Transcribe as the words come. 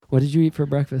What did you eat for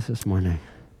breakfast this morning?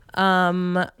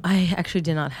 I actually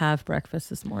did not have breakfast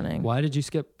this morning. Why did you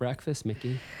skip breakfast,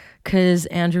 Miki? Because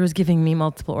Andrew was giving me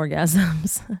multiple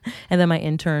orgasms. And then my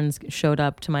interns showed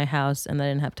up to my house and I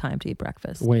didn't have time to eat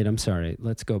breakfast. Wait, I'm sorry.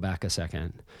 Let's go back a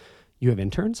second. You have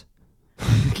interns?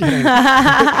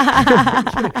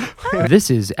 This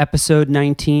is episode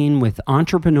 19 with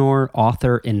entrepreneur,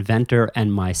 author, inventor,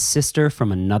 and my sister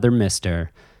from another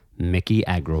mister, Miki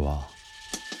Agrawal.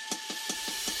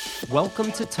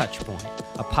 Welcome to Touchpoint,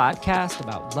 a podcast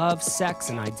about love, sex,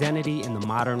 and identity in the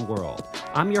modern world.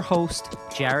 I'm your host,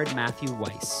 Jared Matthew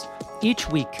Weiss. Each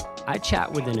week, I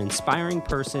chat with an inspiring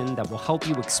person that will help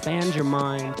you expand your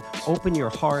mind, open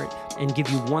your heart, and give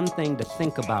you one thing to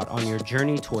think about on your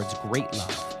journey towards great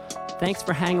love. Thanks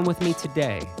for hanging with me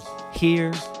today.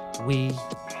 Here we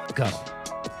go.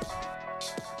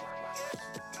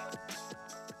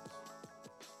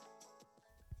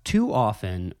 Too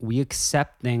often, we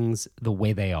accept things the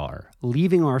way they are,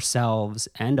 leaving ourselves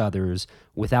and others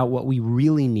without what we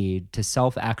really need to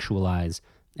self-actualize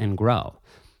and grow.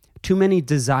 Too many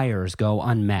desires go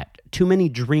unmet, too many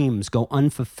dreams go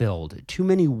unfulfilled, too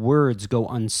many words go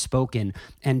unspoken,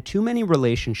 and too many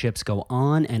relationships go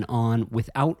on and on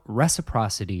without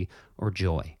reciprocity or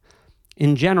joy.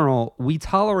 In general, we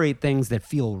tolerate things that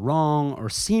feel wrong or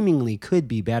seemingly could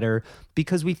be better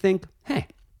because we think, hey,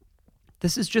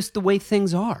 this is just the way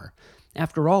things are.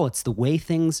 After all, it's the way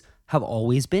things have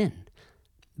always been.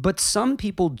 But some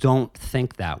people don't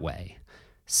think that way.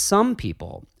 Some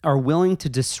people are willing to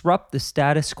disrupt the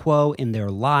status quo in their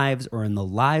lives or in the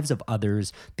lives of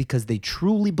others because they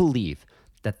truly believe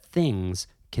that things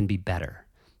can be better,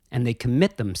 and they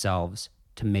commit themselves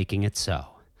to making it so.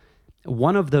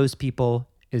 One of those people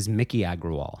is Miki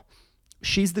Agrawal.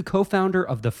 She's the co-founder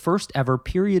of the first ever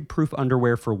period-proof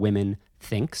underwear for women,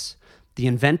 Thinx, the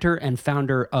inventor and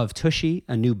founder of Tushy,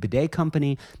 a new bidet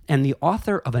company, and the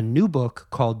author of a new book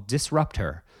called Disrupt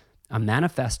Her, a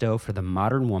manifesto for the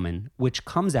modern woman, which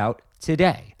comes out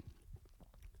today.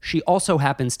 She also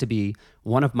happens to be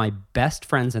one of my best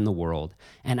friends in the world,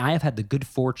 and I have had the good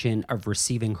fortune of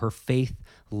receiving her faith,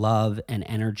 love, and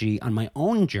energy on my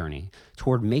own journey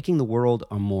toward making the world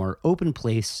a more open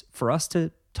place for us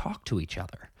to talk to each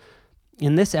other.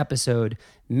 In this episode,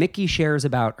 Miki shares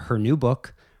about her new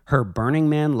book, her Burning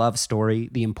Man love story,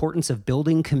 the importance of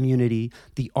building community,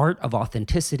 the art of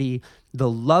authenticity, the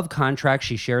love contract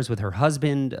she shares with her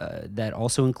husband that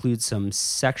also includes some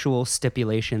sexual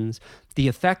stipulations, the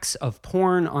effects of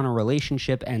porn on a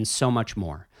relationship, and so much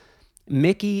more.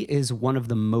 Miki is one of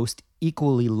the most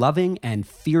equally loving and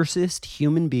fiercest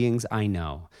human beings I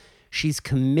know. She's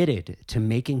committed to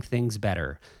making things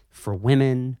better for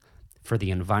women, for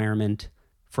the environment,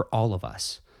 for all of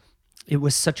us. It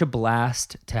was such a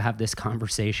blast to have this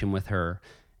conversation with her,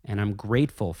 and I'm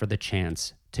grateful for the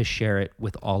chance to share it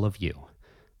with all of you.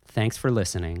 Thanks for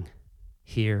listening.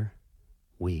 Here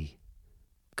we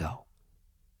go.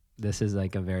 This is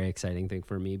like a very exciting thing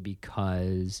for me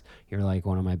because you're like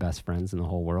one of my best friends in the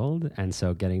whole world, and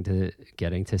so getting to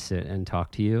sit and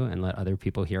talk to you and let other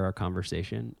people hear our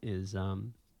conversation is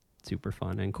super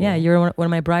fun and cool. Yeah, you're one of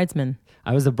my bridesmen.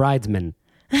 I was a bridesman.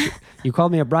 You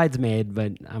called me a bridesmaid,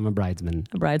 but I'm a bridesman.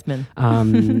 A bridesman.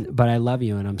 But I love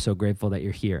you, and I'm so grateful that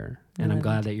you're here. And I'm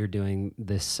glad that you're doing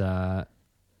this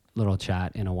little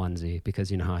chat in a onesie,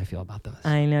 because you know how I feel about those.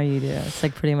 I know you do. It's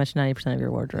like pretty much 90% of your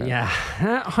wardrobe. Yeah,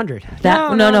 100.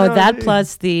 That no. That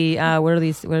plus the what are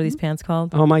these pants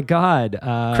called? Oh my God,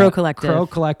 Crow Collective. Crow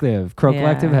Collective. Crow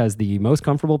Collective has the most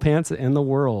comfortable pants in the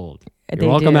world. You're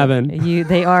welcome, Evan.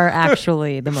 They are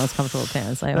actually the most comfortable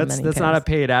pants. I own many That's pairs. not a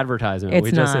paid advertisement.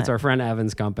 It's It's our friend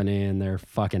Evan's company, and they're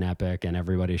fucking epic, and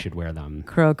everybody should wear them.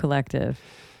 Crow Collective.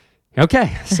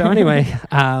 Okay, so anyway,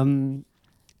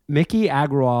 Miki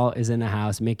Agrawal is in the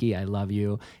house. Miki, I love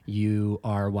you. You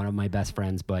are one of my best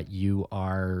friends, but you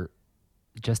are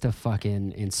just a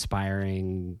fucking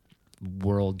inspiring,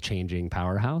 world-changing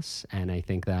powerhouse, and I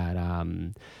think that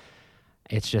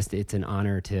it's an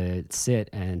honor to sit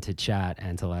and to chat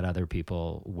and to let other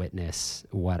people witness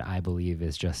what I believe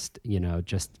is just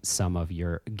some of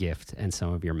your gift and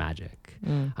some of your magic.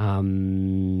 How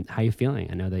you feeling?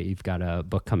 I know that you've got a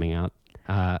book coming out.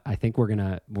 I think we're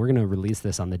gonna release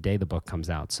this on the day the book comes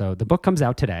out. So the book comes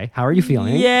out today. How are you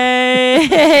feeling?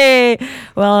 Yay!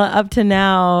 Well, up to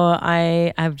now,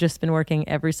 I've just been working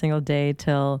every single day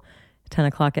till 10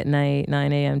 o'clock at night,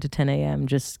 9 a.m. to 10 a.m.,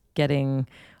 just getting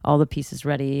all the pieces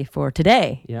ready for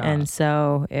today. Yeah. And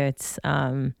so it's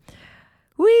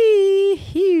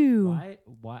wee-hoo.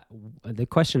 Why, the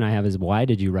question I have is, why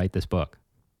did you write this book?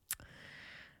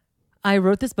 I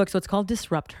wrote this book, so it's called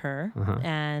Disrupt Her, Uh-huh.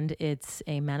 and it's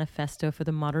a manifesto for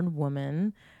the modern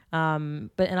woman.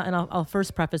 I'll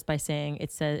first preface by saying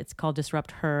it's called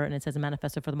Disrupt Her, and it says a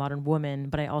manifesto for the modern woman.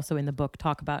 But I also in the book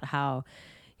talk about how,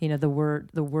 the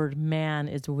word man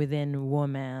is within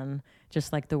woman,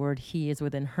 just like the word he is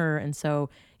within her. And so,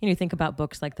 you think about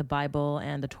books like the Bible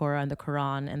and the Torah and the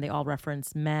Quran, and they all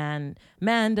reference man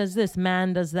does this,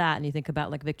 man does that. And you think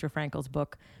about like Viktor Frankl's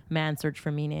book, Man's Search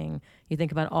for Meaning. You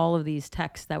think about all of these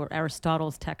texts that were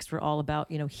Aristotle's texts were all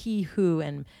about, he, who,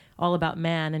 and all about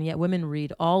man. And yet women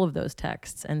read all of those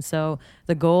texts. And so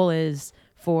the goal is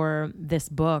for this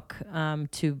book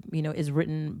is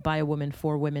written by a woman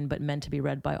for women, but meant to be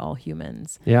read by all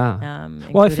humans. Yeah.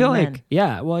 Well, I feel men.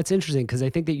 like, well, it's interesting because I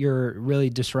think that you're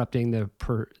really disrupting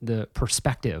the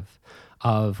perspective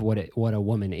of what a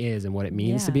woman is and what it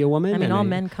means to be a woman. I mean, all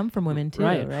men come from women too,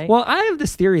 right? Well, I have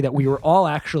this theory that we were all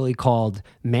actually called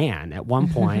man at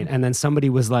one point, and then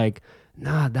somebody was like,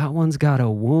 nah, that one's got a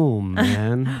womb,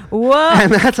 man. Whoa.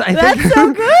 And that's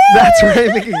so good. That's where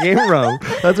I think it came from.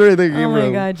 Oh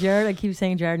my God, Jared. I keep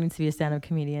saying Jared needs to be a stand-up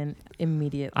comedian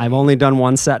immediately. I've only done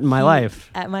one set in my life.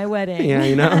 At my wedding. Yeah,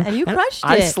 And you crushed it.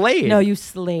 I slayed. No, you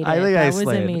slayed it. I think that I slayed.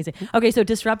 was amazing. Okay, so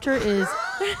Disruptor is...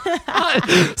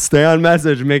 Stay on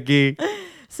message, Miki.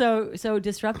 So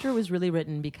Disruptor was really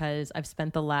written because I've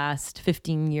spent the last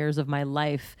 15 years of my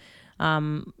life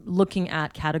looking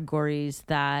at categories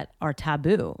that are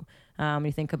taboo.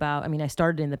 You think about, I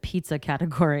started in the pizza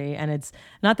category, and it's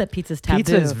not that pizza's taboo.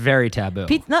 Pizza is very taboo.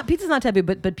 Pizza's not taboo,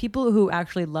 but people who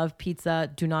actually love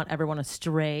pizza do not ever want to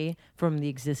stray from the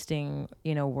existing,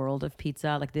 world of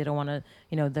pizza. Like they don't want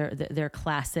to, they're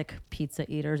classic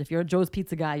pizza eaters. If you're a Joe's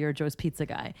Pizza guy, you're a Joe's Pizza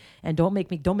guy. And don't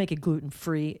make it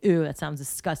gluten-free. Ew, that sounds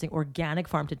disgusting. Organic,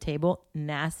 farm to table,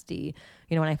 nasty.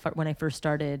 When I first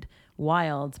started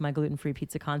Wilds, my gluten-free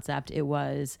pizza concept, it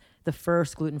was the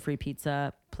first gluten-free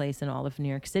pizza place in all of New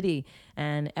York City,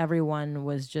 and everyone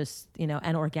was just,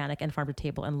 and organic and farm to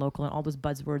table and local, and all those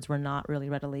buzzwords were not really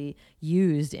readily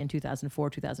used in 2004,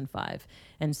 2005.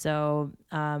 And so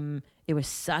it was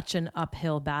such an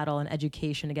uphill battle and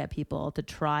education to get people to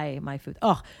try my food.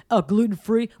 Oh,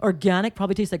 gluten-free, organic,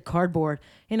 probably tastes like cardboard,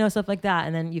 stuff like that.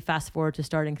 And then you fast forward to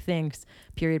starting Thinx,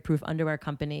 period-proof underwear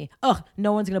company.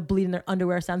 No one's going to bleed in their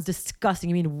underwear. Sounds disgusting.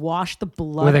 You mean wash the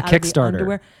blood with a out Kickstarter? Of the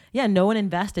underwear? Yeah, no one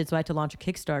invested, so I had to launch a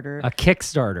Kickstarter. A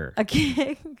Kickstarter.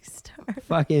 Kickstarter.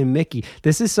 Fucking Miki.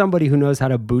 This is somebody who knows how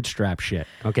to bootstrap shit.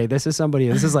 Okay, this is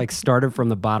like started from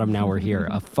the bottom, now we're here.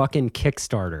 A fucking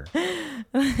Kickstarter.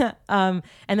 And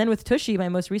then with Tushy, my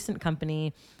most recent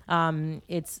company,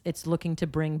 it's looking to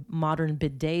bring modern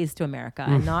bidets to America,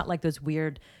 and not like those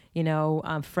weird,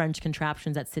 French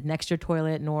contraptions that sit next to your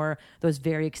toilet, nor those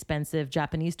very expensive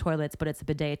Japanese toilets, but it's a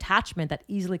bidet attachment that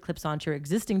easily clips onto your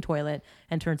existing toilet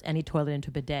and turns any toilet into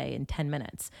a bidet in 10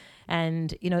 minutes.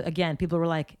 And, again, people were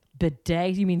like,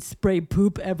 bidet? You mean spray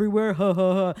poop everywhere? Ha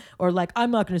ha ha. Or like,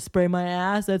 I'm not going to spray my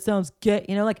ass. That sounds gay.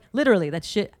 Like literally that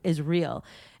shit is real.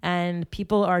 And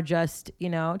people are just,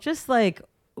 just like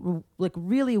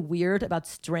really weird about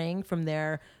straying from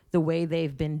the way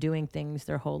they've been doing things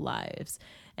their whole lives.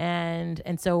 And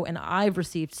I've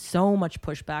received so much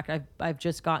pushback. I've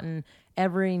just gotten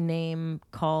every name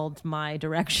called my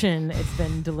direction. It's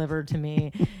been delivered to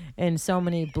me in so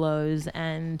many blows,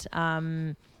 and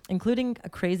including a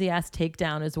crazy ass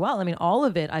takedown as well. All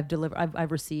of it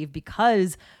I've received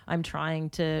because I'm trying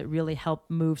to really help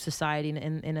move society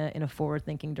in a forward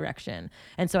thinking direction.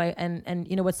 And so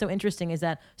what's so interesting is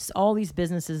that all these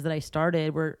businesses that I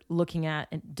started were looking at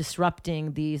and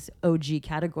disrupting these OG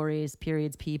categories,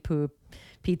 periods, pee, poop,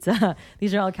 pizza.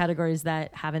 These are all categories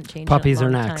that haven't changed. Puppies in a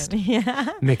are long next. Time.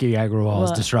 Yeah. Miki Agrawal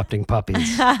is disrupting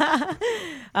puppies.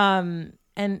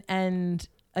 And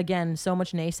again, so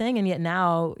much naysaying, and yet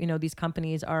now, these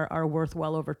companies are worth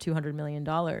well over $200 million.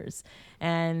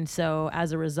 And so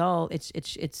as a result,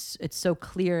 it's so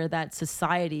clear that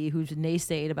society, who's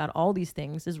naysayed about all these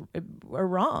things, are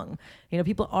wrong.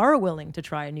 People are willing to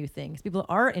try new things. People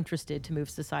are interested to move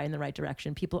society in the right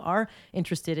direction. People are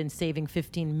interested in saving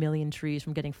 15 million trees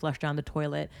from getting flushed down the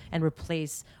toilet and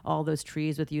replace all those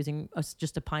trees with using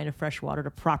just a pint of fresh water to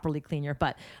properly clean your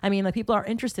butt. People are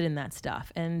interested in that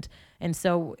stuff. And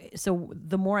so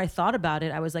the more I thought about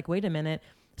it, I was like, wait a minute,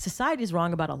 society is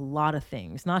wrong about a lot of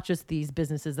things, not just these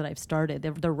businesses that I've started.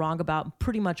 They're wrong about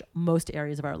pretty much most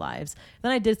areas of our lives.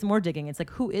 Then I did some more digging. It's like,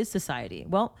 who is society?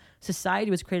 Well, society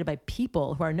was created by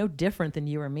people who are no different than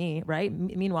you or me, right?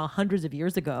 Meanwhile, hundreds of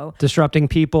years ago. Disrupting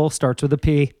people starts with a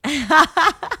P.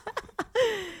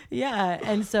 Yeah,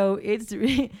 and so it's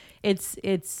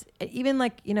even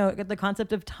like, you know, the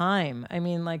concept of time. I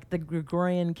mean, like the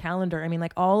Gregorian calendar. I mean,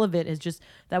 like all of it is just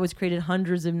that was created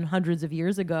hundreds and hundreds of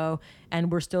years ago,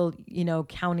 and we're still, you know,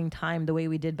 counting time the way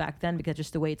we did back then because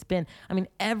just the way it's been. I mean,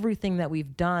 everything that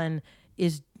we've done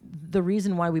is the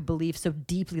reason why we believe so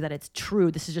deeply that it's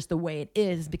true. This is just the way it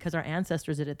is because our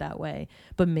ancestors did it that way.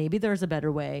 But maybe there's a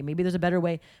better way. Maybe there's a better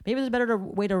way. Maybe there's a better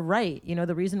way to write. You know,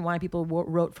 the reason why people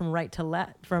wrote from right to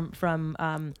left from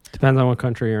Depends on what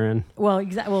country you're in. well,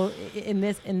 exactly. Well, in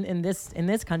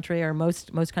this country or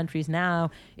most countries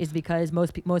now is because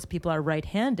most people are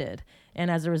right-handed, and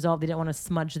as a result, they didn't want to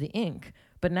smudge the ink.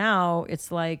 But now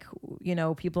it's like, you know,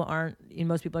 most people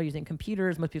are using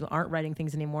computers. Most people aren't writing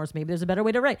things anymore. So maybe there's a better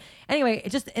way to write. Anyway,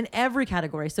 it's just in every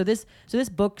category. So this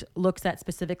book looks at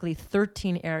specifically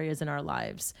 13 areas in our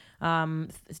lives.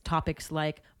 Topics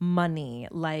like money,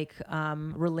 like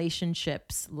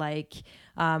relationships, like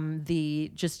the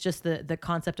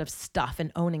concept of stuff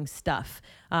and owning stuff,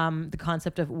 the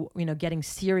concept of, you know, getting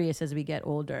serious as we get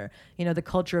older, you know, the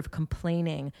culture of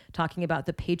complaining, talking about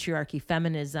the patriarchy,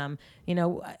 feminism, you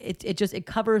know, it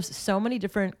covers so many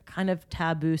different kind of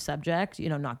taboo subjects, you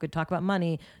know, not good to talk about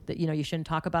money, that, you know, you shouldn't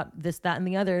talk about this, that, and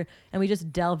the other. And we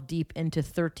just delve deep into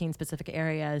 13 specific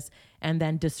areas and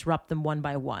then disrupt them one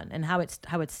by one. And how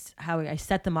I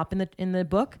set them up in the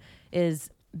book is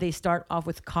they start off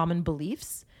with common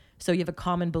beliefs. So you have a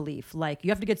common belief, like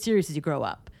you have to get serious as you grow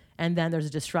up. And then there's a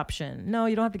disruption. No,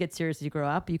 you don't have to get serious as you grow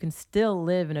up. You can still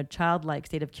live in a childlike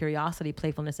state of curiosity,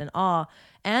 playfulness, and awe,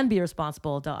 and be a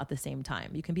responsible adult at the same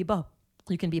time. You can be both.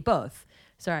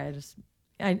 Sorry,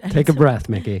 I Take a breath,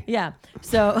 Miki. Yeah.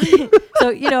 So,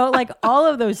 you know, like all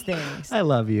of those things. I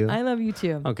love you. I love you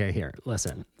too. Okay, here,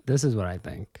 listen. This is what I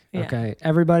think. Yeah. Okay,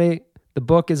 everybody, the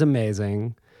book is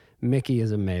amazing. Miki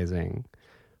is amazing.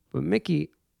 But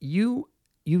Miki, you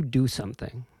do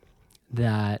something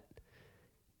that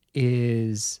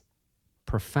is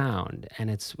profound, and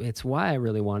it's why I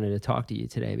really wanted to talk to you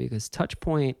today, because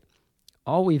Touchpoint,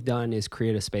 all we've done is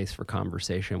create a space for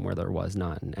conversation where there was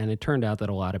none. And it turned out that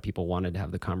a lot of people wanted to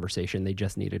have the conversation. They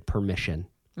just needed permission.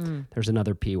 There's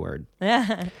another P word.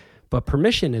 But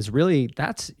permission is really,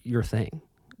 that's your thing.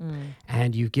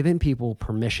 And you've given people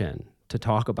permission to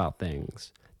talk about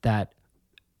things that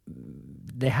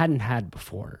they hadn't had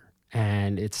before.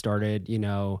 And it started, you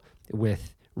know,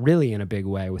 with really in a big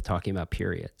way with talking about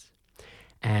periods.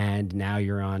 And now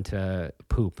you're on to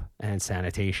poop and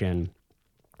sanitation.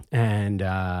 And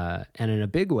in a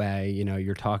big way, you know,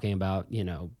 you're talking about, you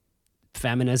know,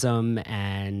 feminism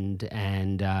and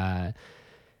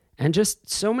just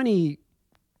so many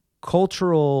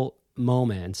cultural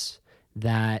moments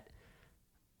that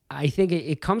I think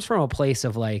it comes from a place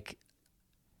of like,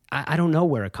 I don't know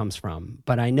where it comes from,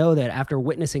 but I know that after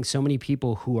witnessing so many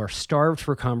people who are starved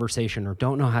for conversation or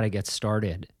don't know how to get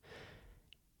started,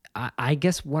 I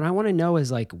guess what I want to know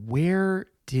is like, where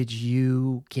did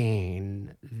you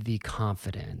gain the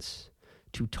confidence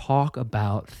to talk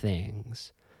about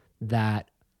things that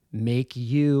make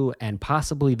you and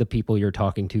possibly the people you're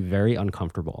talking to very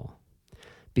uncomfortable?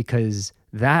 Because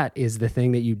that is the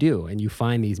thing that you do. And you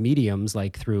find these mediums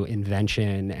like through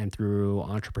invention and through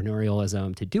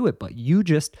entrepreneurialism to do it, but you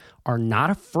just are not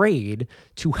afraid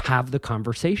to have the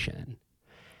conversation.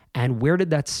 And where did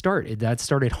that start? Did that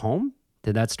start at home?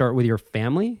 Did that start with your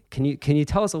family? Can you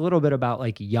tell us a little bit about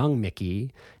like young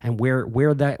Miki and where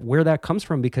that comes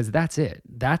from? Because that's it.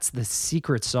 That's the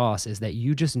secret sauce, is that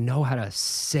you just know how to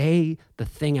say the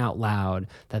thing out loud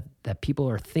that people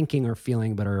are thinking or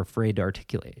feeling but are afraid to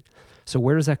articulate. So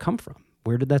where does that come from?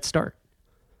 Where did that start?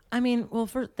 I mean, well,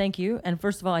 thank you. And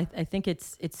first of all, I think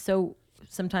it's so,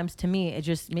 sometimes to me, it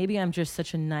just, maybe I'm just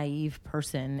such a naive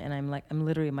person, and I'm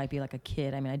literally might be like a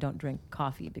kid. I mean, I don't drink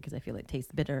coffee because I feel it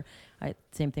tastes bitter.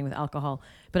 Same thing with alcohol.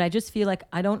 But I just feel like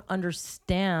I don't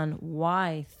understand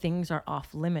why things are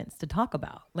off limits to talk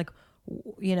about. Like,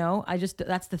 you know,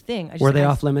 that's the thing. Were they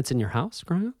off limits in your house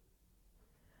growing up?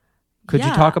 Could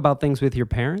you talk about things with your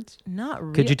parents? Not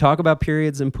really. Could you talk about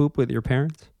periods and poop with your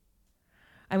parents?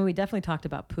 I mean, we definitely talked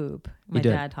about poop. My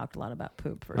dad talked a lot about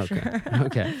poop for sure.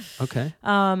 Okay.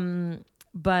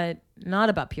 But not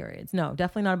about periods. No,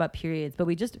 definitely not about periods. But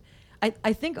we just,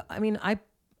 I think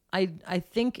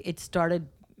it started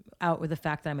out with the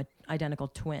fact that I'm an identical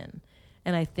twin.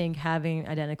 And I think having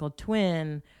identical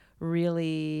twin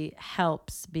really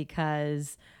helps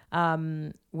because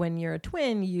when you're a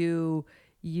twin,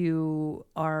 you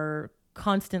are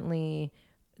constantly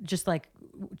just like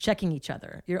checking each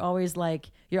other. You're always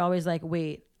like,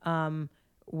 wait,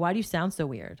 why do you sound so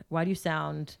weird? Why do you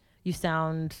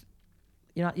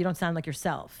don't sound like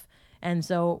yourself? And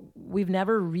so we've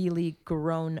never really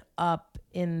grown up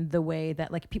in the way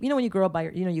that like people, when you grow up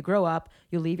you grow up,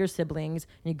 you leave your siblings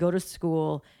and you go to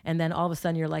school, and then all of a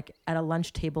sudden you're like at a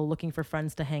lunch table looking for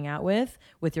friends to hang out with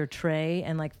your tray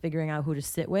and like figuring out who to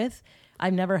sit with.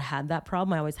 I've never had that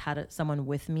problem. I always had someone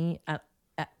with me at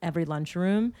every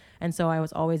lunchroom. And so I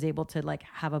was always able to like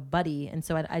have a buddy. And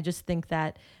so I just think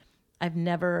that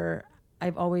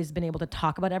I've always been able to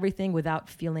talk about everything without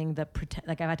feeling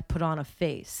like I had to put on a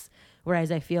face.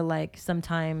 Whereas I feel like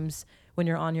sometimes when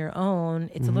you're on your own,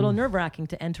 it's a little nerve-wracking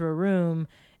to enter a room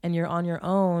and you're on your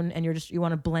own and you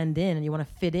want to blend in and you want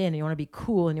to fit in and you want to be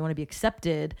cool and you want to be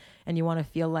accepted and you want to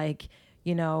feel like,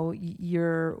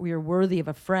 you're worthy of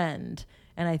a friend.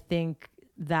 And I think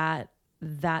that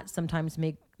sometimes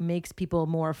makes people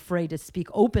more afraid to speak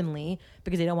openly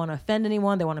because they don't want to offend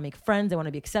anyone. They want to make friends. They want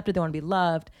to be accepted. They want to be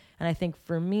loved. And I think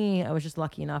for me, I was just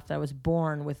lucky enough that I was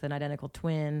born with an identical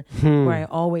twin where I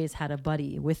always had a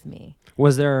buddy with me.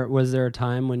 Was there a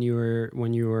time when you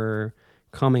were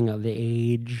coming of the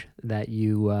age that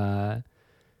you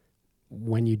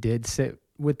when you did sit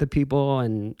with the people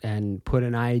and put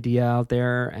an idea out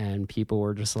there and people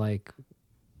were just like,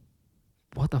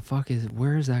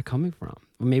 where is that coming from?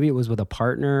 Maybe it was with a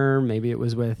partner, maybe it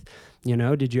was with,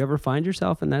 did you ever find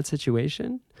yourself in that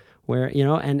situation where,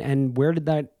 and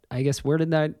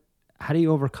how do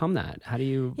you overcome that? How do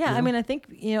you? Yeah. I mean, I think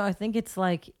it's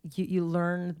like you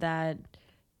learn that,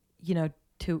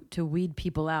 to weed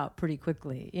people out pretty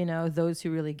quickly, those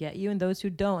who really get you and those who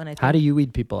don't. And I think, how do you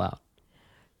weed people out?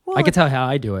 Well, I can tell how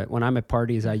I do it. When I'm at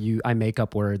parties, I make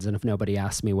up words, and if nobody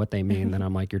asks me what they mean, then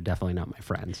I'm like, you're definitely not my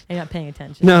friends. You're not paying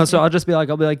attention. No, so I'll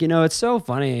be like, it's so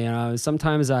funny.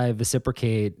 Sometimes I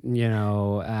reciprocate, when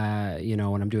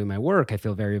I'm doing my work, I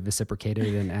feel very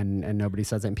reciprocated, and nobody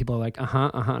says it, and people are like, and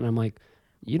I'm like,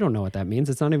 you don't know what that means.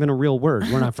 It's not even a real word.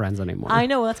 We're not friends anymore. I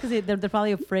know. Well, that's because they're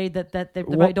probably afraid that they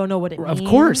probably don't know what it means. Of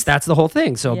course, that's the whole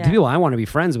thing. So people I want to be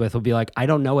friends with will be like, I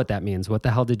don't know what that means. What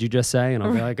the hell did you just say? And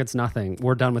I'll be like, it's nothing.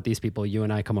 We're done with these people. You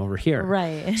and I come over here.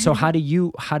 Right. So how do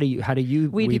you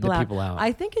weed the people out?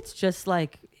 I think it's just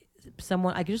like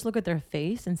I can just look at their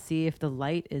face and see if the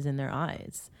light is in their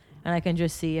eyes. And I can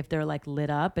just see if they're like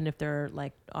lit up and if they're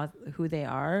like who they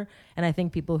are. And I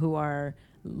think people who are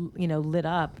lit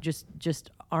up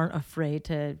just aren't afraid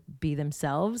to be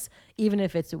themselves, even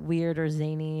if it's weird or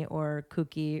zany or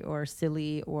kooky or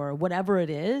silly or whatever it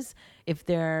is. If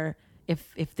there's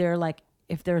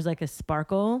like a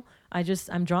sparkle,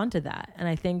 I'm drawn to that. And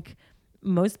I think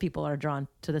most people are drawn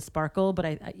to the sparkle, but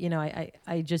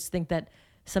I just think that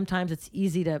sometimes it's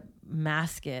easy to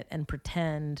mask it and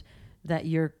pretend that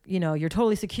you're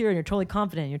totally secure and you're totally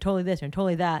confident, and you're totally this, and you're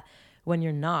totally that, when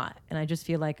you're not. And I just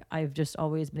feel like I've just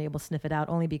always been able to sniff it out,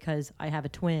 only because I have a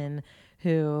twin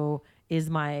who is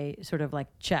my sort of like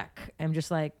check. I'm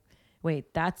just like,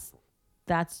 wait, that's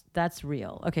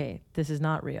real. Okay, this is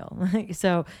not real.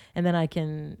 So, and then I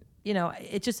can,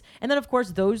 it just, and then of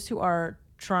course those who are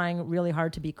trying really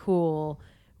hard to be cool,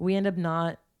 we end up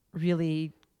not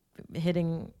really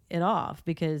hitting it off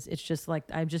because it's just like,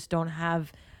 I just don't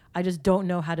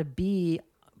know how to be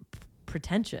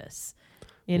pretentious.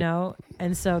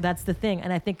 And so that's the thing.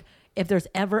 And I think if there's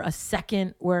ever a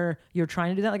second where you're trying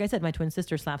to do that, like I said, my twin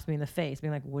sister slaps me in the face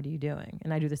being like, what are you doing?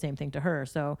 And I do the same thing to her.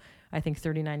 So I think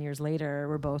 39 years later,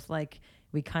 we're both like,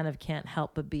 we kind of can't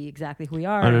help but be exactly who we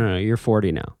are. Oh, no, you're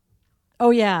 40 now.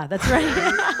 Oh yeah, that's right.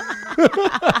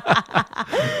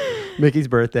 Miki's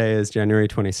birthday is January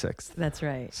 26th. That's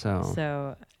right.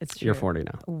 So it's true. You're 40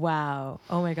 now. Wow.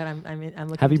 Oh my God. I'm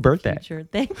looking. Happy birthday. The future.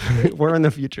 Thank you. We're in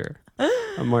the future.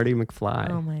 I'm Marty McFly.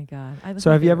 Oh my God.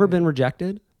 So have you ever been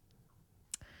rejected?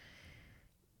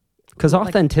 Because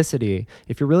authenticity,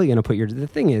 if you're really going to the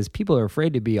thing is, people are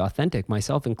afraid to be authentic,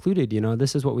 myself included.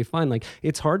 This is what we find. Like,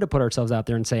 it's hard to put ourselves out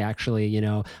there and say, actually,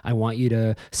 I want you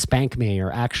to spank me,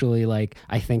 or actually, like,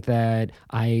 I think that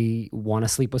I want to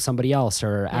sleep with somebody else,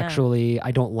 or actually,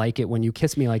 I don't like it when you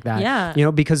kiss me like that. Yeah.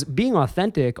 Because being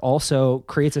authentic also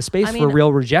creates a space for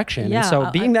real rejection. Yeah, and so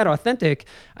being that authentic,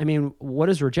 what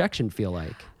does rejection feel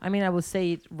like? I will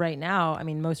say right now,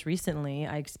 most recently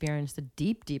I experienced a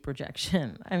deep, deep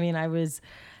rejection. I was,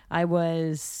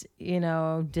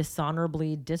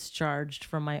 dishonorably discharged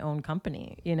from my own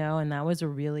company, and that was a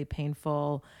really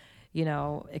painful,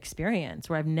 experience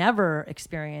where I've never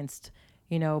experienced,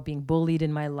 being bullied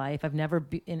in my life. I've never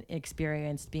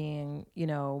experienced being,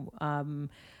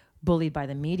 bullied by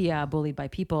the media, bullied by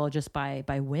people, just by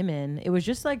women. It was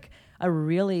just like a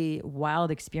really wild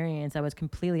experience. I was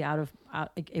completely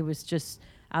it was just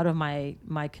out of my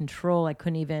control. I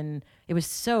couldn't even, it was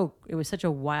such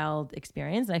a wild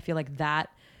experience. And I feel like that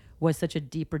was such a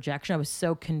deep rejection. I was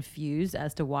so confused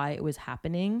as to why it was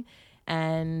happening.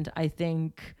 And I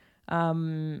think,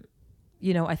 I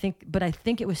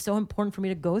think it was so important for me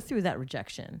to go through that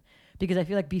rejection, because I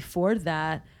feel like before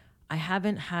that, I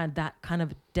haven't had that kind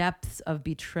of depth of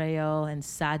betrayal and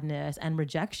sadness and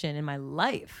rejection in my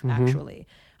life, actually.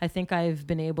 I think I've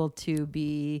been able to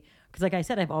be, because like I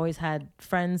said, I've always had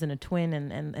friends and a twin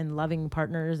and loving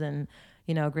partners and,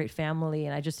 a great family.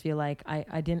 And I just feel like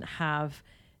I didn't have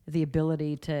the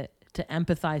ability to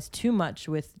empathize too much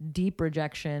with deep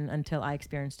rejection until I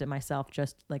experienced it myself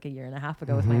just like a year and a half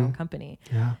ago with my own company.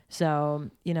 Yeah. So,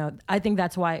 I think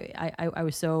that's why I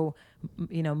was so,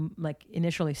 like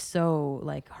initially so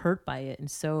like hurt by it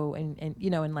and so,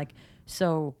 and like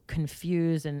so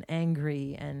confused and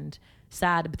angry and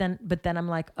sad. But then I'm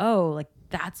like, oh, like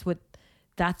that's what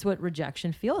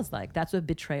rejection feels like. That's what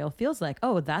betrayal feels like.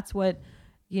 Oh, that's what,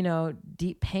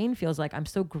 deep pain feels like. I'm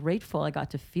so grateful I got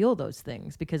to feel those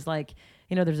things, because like,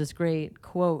 there's this great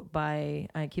quote by,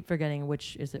 I keep forgetting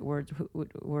which is it,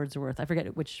 Wordsworth. I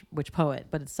forget which poet,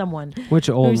 but it's someone. Which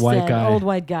old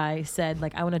white guy said,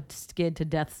 like, I want to skid to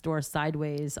death's door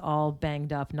sideways, all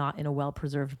banged up, not in a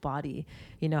well-preserved body,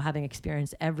 having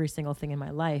experienced every single thing in my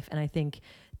life. And I think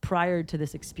prior to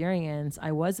this experience,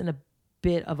 I was in a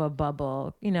bit of a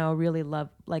bubble, really love,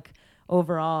 like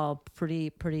overall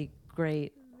pretty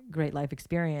great life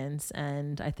experience.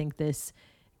 And I think this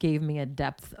gave me a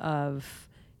depth of,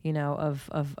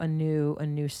 of a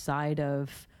new side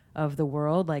of the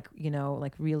world, like,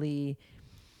 like really,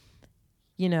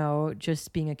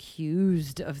 just being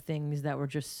accused of things that were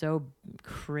just so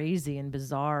crazy and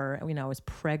bizarre. I was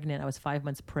pregnant. I was 5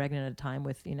 months pregnant at a time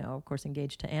with, of course,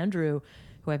 engaged to Andrew,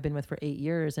 who I've been with for 8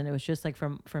 years. And it was just like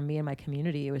from me and my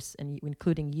community, it was, and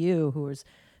including you, who was,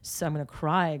 so I'm going to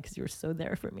cry because you were so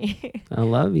there for me. I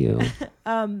love you.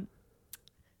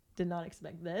 Did not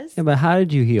expect this. Yeah, but how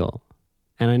did you heal?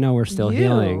 And I know we're still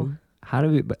healing. How do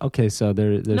we, okay, so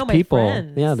there's people.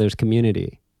 Friends. Yeah, there's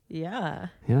community. Yeah.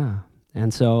 Yeah.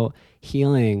 And so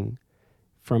healing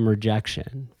from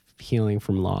rejection, healing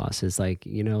from loss is like,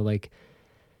 like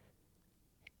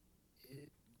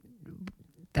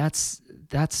that's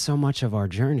so much of our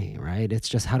journey, right? It's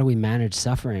just, how do we manage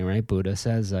suffering, right? Buddha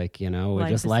says, like,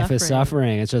 life is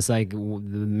suffering. It's just like the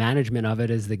management of it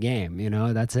is the game,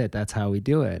 that's it. That's how we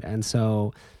do it. And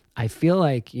so I feel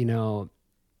like,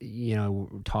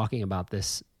 talking about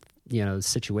this,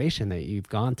 situation that you've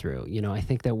gone through, I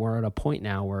think that we're at a point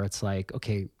now where it's like,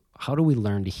 okay, how do we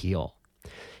learn to heal?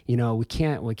 We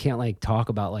can't like talk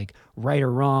about like right or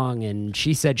wrong and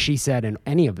she said and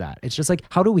any of that. It's just like,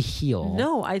 how do we heal?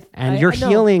 No, you're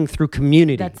healing through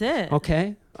community. That's it.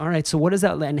 Okay. All right. So what does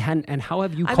that, and how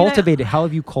have you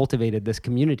cultivated this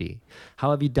community?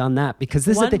 How have you done that? Because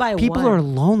this is the thing, people are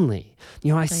lonely.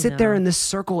 I sit there in this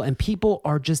circle and people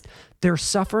are just, they're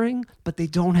suffering, but they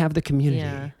don't have the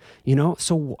community,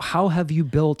 So how have you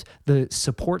built the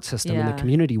support system in the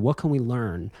community? What can we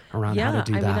learn around how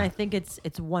to do that? I think it's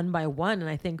one by one. And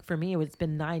I think for me, it's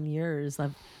been 9 years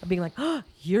of being like, oh,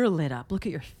 you're lit up. Look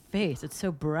at your face. It's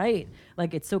so bright.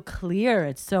 Like, it's so clear.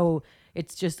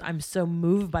 It's just, I'm so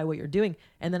moved by what you're doing.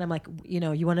 And then I'm like,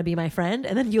 you want to be my friend?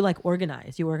 And then you like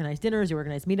organize dinners, you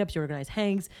organize meetups, you organize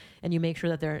hangs, and you make sure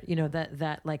that they're,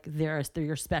 that like they're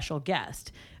your special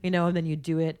guest, and then you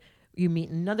do it. You meet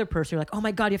another person. You're like, oh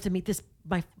my God, you have to meet this,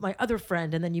 my other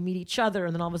friend. And then you meet each other.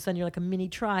 And then all of a sudden you're like a mini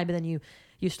tribe. And then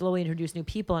you slowly introduce new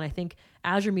people. And I think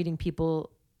as you're meeting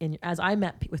people as I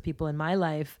met with people in my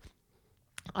life,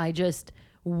 I just,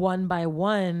 one by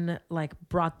one, like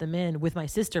brought them in with my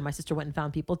sister. My sister went and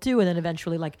found people too. And then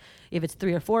eventually, like if it's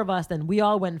 3 or 4 of us, then we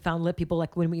all went and found lit people.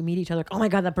 Like when we meet each other, like, oh my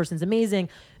God, that person's amazing.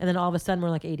 And then all of a sudden we're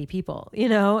like 80 people,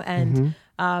 and,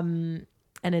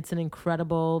 and it's an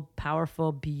incredible,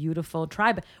 powerful, beautiful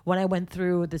tribe. When I went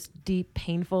through this deep,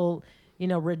 painful,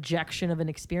 rejection of an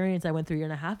experience I went through a year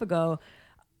and a half ago,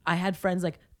 I had friends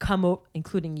like come over,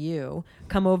 including you,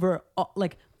 come over.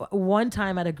 Like one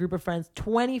time at a group of friends,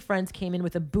 20 friends came in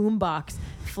with a boombox,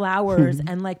 flowers,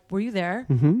 and like, were you there?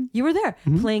 Mm-hmm. You were there,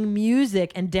 playing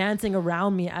music and dancing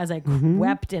around me as I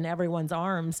wept in everyone's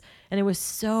arms. And it was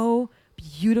so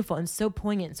beautiful and so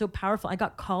poignant and so powerful. I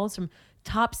got calls from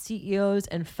top CEOs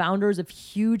and founders of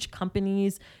huge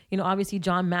companies. Obviously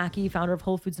John Mackey, founder of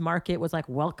Whole Foods Market, was like,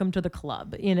 welcome to the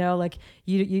club. Like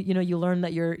you learn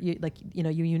that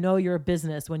you're a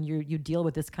business when you deal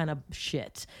with this kind of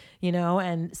shit,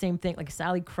 and same thing, like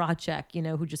Sally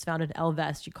Krawcheck, who just founded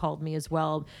Elvest. She called me as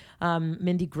well.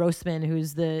 Mindy Grossman,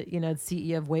 who's the,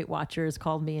 CEO of Weight Watchers,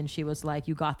 called me and she was like,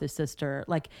 you got this, sister.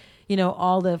 Like,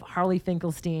 all of Harley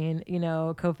Finkelstein,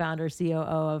 co-founder, COO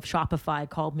of Shopify,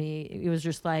 called me. It was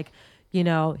just like,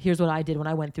 here's what I did when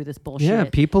I went through this bullshit. Yeah,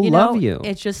 people love you.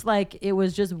 It's just like, it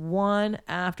was just one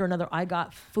after another. I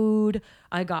got food,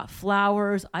 I got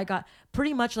flowers, I got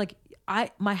pretty much like,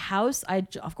 my house, I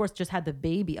of course just had the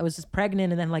baby. I was just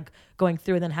pregnant and then like going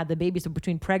through and then had the baby. So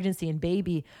between pregnancy and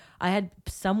baby, I had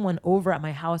someone over at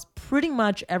my house pretty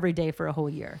much every day for a whole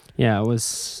year. Yeah, it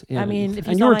was. Yeah. I mean, if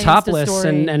you and saw you were my topless Insta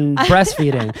story- and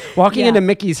breastfeeding. Walking Yeah. into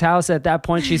Miki's house at that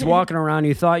point, she's walking around.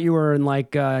 You thought you were in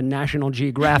like National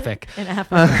Geographic. In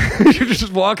Africa. You're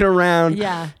just walking around.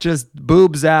 Yeah. Just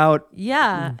boobs out.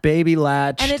 Yeah. Baby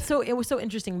latched. And it was so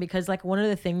interesting because like one of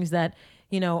the things that,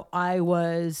 I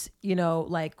was,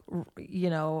 like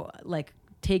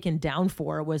taken down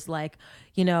for was like,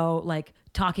 like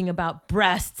talking about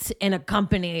breasts in a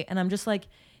company. And I'm just like,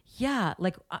 yeah,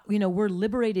 like, we're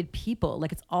liberated people.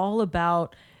 Like it's all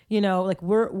about, like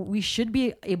we should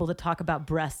be able to talk about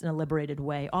breasts in a liberated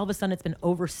way. All of a sudden it's been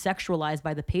over sexualized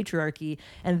by the patriarchy.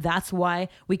 And that's why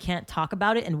we can't talk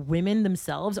about it. And women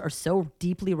themselves are so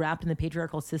deeply wrapped in the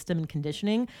patriarchal system and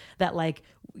conditioning that like,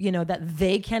 that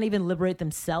they can't even liberate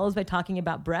themselves by talking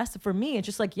about breasts. For me, it's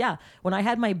just like, yeah, when I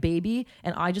had my baby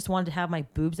and I just wanted to have my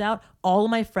boobs out, all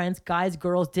of my friends, guys,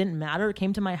 girls, didn't matter,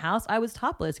 came to my house. I was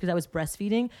topless because I was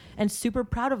breastfeeding and super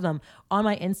proud of them. On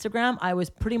my Instagram, I was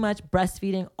pretty much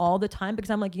breastfeeding all the time because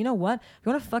I'm like, you know what? If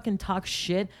you want to fucking talk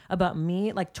shit about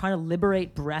me, like trying to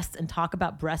liberate breasts and talk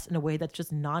about breasts in a way that's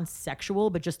just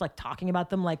non-sexual, but just like talking about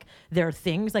them like they're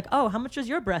things like, oh, how much does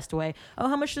your breast weigh? Oh,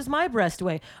 how much does my breast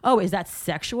weigh? Oh, is that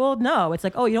sexual? No, it's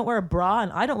like, oh, you don't wear a bra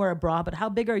and I don't wear a bra, but how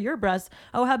big are your breasts?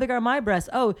 Oh, how big are my breasts?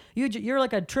 Oh, you're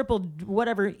like a triple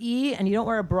whatever E and you don't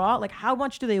wear a bra. Like how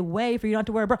much do they weigh for you not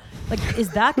to wear a bra? Like, is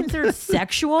that considered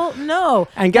sexual? No.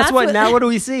 And guess what? Now what do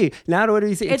we see? Now what do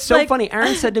we see? It's so like, funny.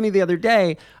 Aaron said to me the other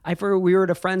day, we were at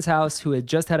a friend's house who had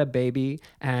just had a baby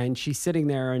and she's sitting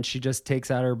there and she just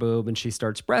takes out her boob and she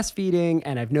starts breastfeeding.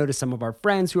 And I've noticed some of our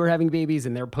friends who are having babies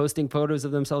and they're posting photos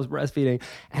of themselves breastfeeding.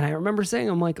 And I remember saying,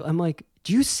 I'm like,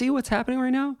 do you see what's happening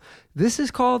right now? This is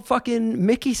called fucking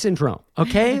Miki syndrome,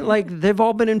 okay? Like they've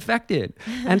all been infected.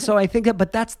 And so I think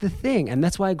but that's the thing. And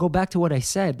that's why I go back to what I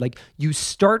said. Like you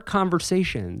start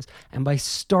conversations and by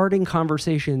starting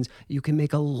conversations, you can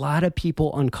make a lot of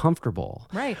people uncomfortable.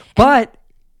 Right. But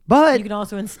you can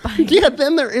also inspire. Yeah,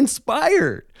 then they're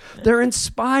inspired. They're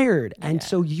inspired. And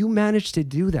so you managed to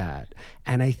do that.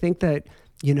 And I think that,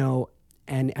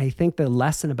 and I think the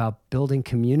lesson about building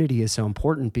community is so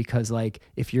important because like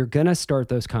if you're going to start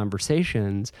those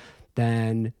conversations,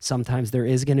 then sometimes there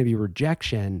is going to be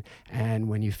rejection. And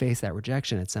when you face that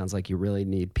rejection, it sounds like you really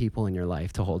need people in your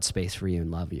life to hold space for you and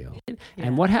love you. Yeah.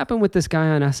 And what happened with this guy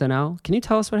on SNL? Can you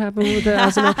tell us what happened with the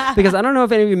SNL? Because I don't know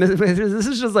if any of you missed this.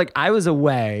 Is just like, I was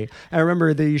away. I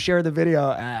remember that you shared the video.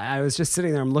 I was just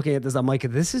sitting there. I'm looking at this. I'm like,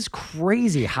 this is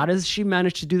crazy. How does she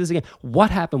manage to do this again?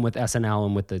 What happened with SNL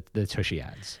and with the Tushy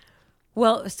ads?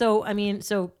 Well, so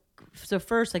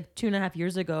first, like 2.5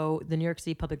 years ago, the New York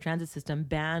City public transit system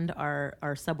banned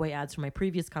our subway ads from my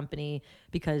previous company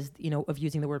because, of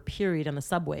using the word period on the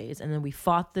subways. And then we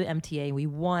fought the MTA, we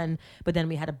won, but then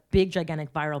we had a big,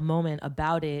 gigantic viral moment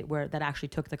about it where that actually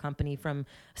took the company from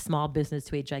small business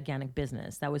to a gigantic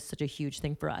business. That was such a huge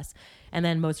thing for us. And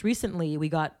then most recently, we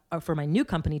got, for my new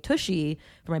company, Tushy,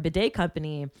 for my bidet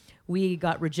company, we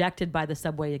got rejected by the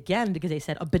subway again because they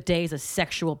said a bidet is a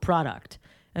sexual product.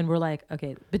 And we're like,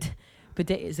 okay,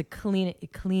 bidet is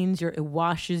it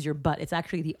washes your butt. It's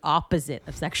actually the opposite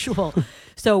of sexual.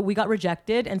 So we got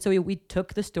rejected. And so we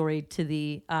took the story to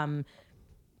the,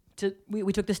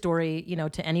 we took the story,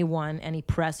 to any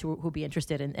press who'd be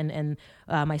interested. And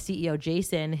my CEO,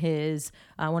 Jason,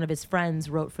 one of his friends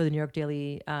wrote for the New York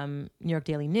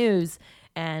Daily News.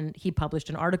 And he published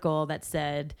an article that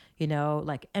said,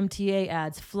 like MTA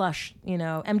ads flush,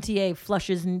 MTA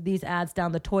flushes these ads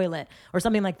down the toilet or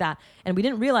something like that. And we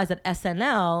didn't realize that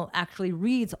SNL actually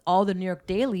reads all the New York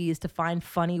dailies to find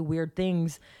funny, weird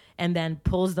things and then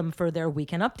pulls them for their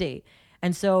weekend update.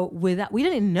 And so with that, we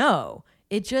didn't know.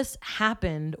 It just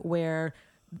happened where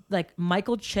like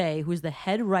Michael Che, who's the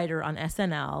head writer on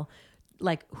SNL,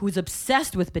 like who's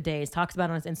obsessed with bidets, talks about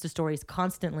it on his Insta stories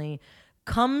constantly,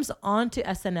 comes onto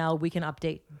SNL Weekend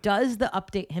Update, does the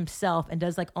update himself, and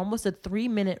does like almost a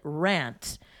 3-minute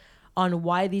rant on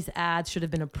why these ads should have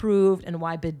been approved and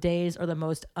why bidets are the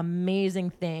most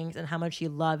amazing things and how much he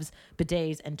loves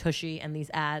bidets and Tushy and these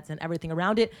ads and everything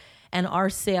around it. And our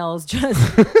sales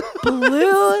just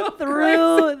blew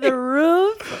through the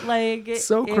roof. Like it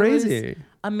was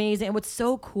amazing. And what's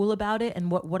so cool about it and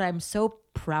what I'm so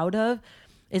proud of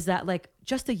is that like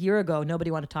just a year ago, nobody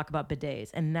wanted to talk about bidets.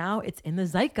 And now it's in the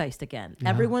zeitgeist again. Yeah.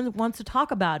 Everyone wants to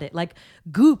talk about it. Like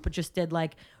Goop just did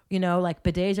like You know, like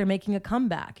bidets are making a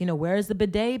comeback. You know, where's the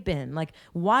bidet been? Like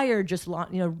Wired just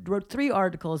wrote 3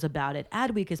 articles about it.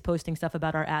 Adweek is posting stuff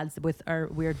about our ads with our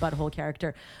weird butthole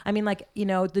character. I mean, like, you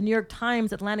know, the New York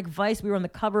Times, Atlantic Vice, we were on the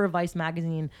cover of Vice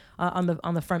magazine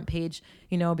on the front page,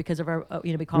 you know, because of our,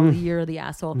 we call it the Year of the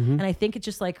Asshole. And I think it's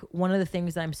just like one of the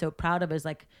things that I'm so proud of is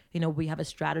like, you know, we have a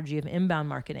strategy of inbound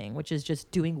marketing, which is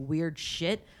just doing weird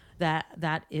shit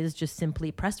that is just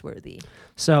simply press worthy.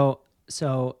 So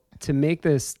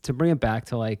to bring it back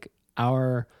to like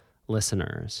our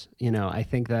listeners, you know, I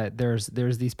think that there's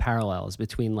these parallels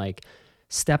between like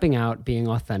stepping out, being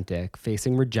authentic,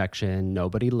 facing rejection,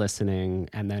 nobody listening,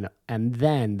 and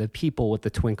then the people with the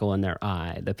twinkle in their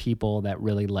eye, the people that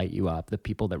really light you up, the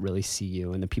people that really see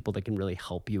you, and the people that can really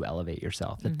help you elevate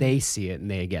yourself, that they see it and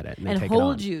they get it and they take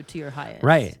hold it on. You to your highest.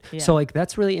 Right. Yeah. So like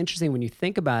that's really interesting when you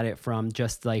think about it from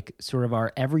just like sort of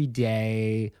our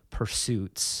everyday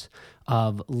pursuits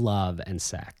of love and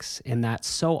sex, and that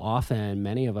so often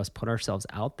many of us put ourselves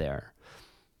out there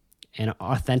and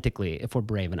authentically if we're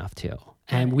brave enough to.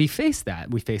 And we face that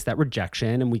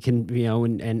rejection, and we can, you know,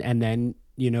 and then,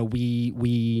 you know,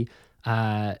 we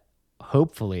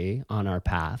hopefully on our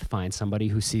path find somebody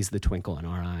who sees the twinkle in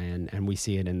our eye and we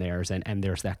see it in theirs, and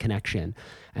there's that connection.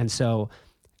 And so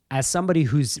as somebody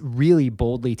who's really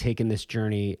boldly taken this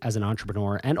journey as an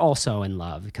entrepreneur and also in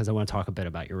love, because I want to talk a bit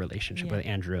about your relationship with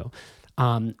Andrew,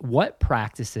 what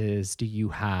practices do you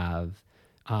have?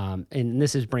 And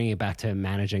this is bringing it back to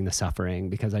managing the suffering,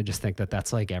 because I just think that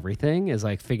that's like everything is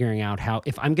like figuring out how,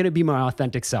 if I'm going to be my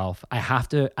authentic self, I have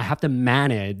to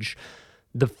manage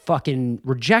the fucking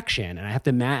rejection, and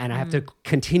I have to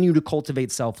continue to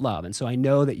cultivate self-love. And so I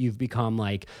know that you've become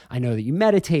like, I know that you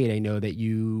meditate. I know that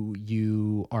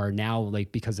you are now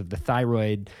like, because of the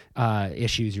thyroid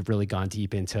issues, you've really gone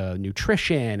deep into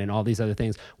nutrition and all these other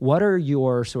things. What are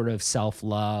your sort of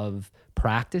self-love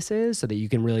practices so that you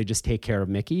can really just take care of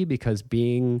Miki? Because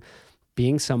being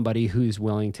somebody who's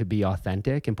willing to be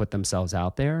authentic and put themselves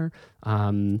out there,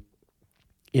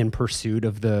 in pursuit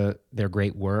of their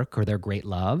great work or their great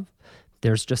love,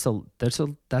 it's a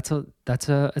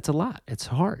lot. It's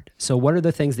hard. So what are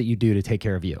the things that you do to take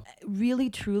care of you? Really,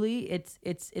 truly, it's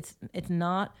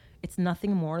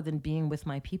nothing more than being with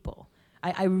my people.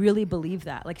 I really believe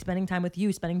that. Like spending time with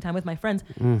you, spending time with my friends,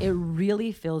 it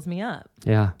really fills me up.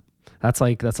 Yeah. That's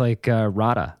like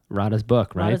Rada's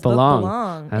book, right? Rada's Belong. Book,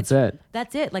 Belong. That's it.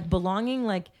 That's it. Like belonging,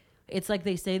 like it's like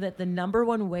they say that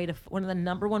one of the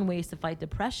number one ways to fight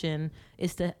depression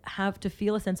is to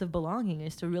feel a sense of belonging,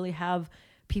 is to really have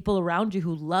people around you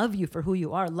who love you for who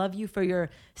you are, love you for your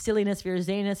silliness, for your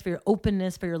zaniness, for your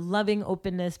openness, for your loving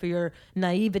openness, for your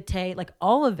naivete, like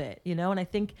all of it, you know? And I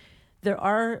think there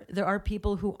are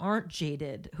people who aren't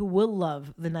jaded, who will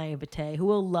love the naivete, who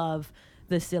will love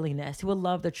the silliness, who will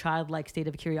love the childlike state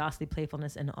of curiosity,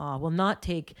 playfulness, and awe, will not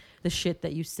take the shit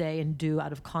that you say and do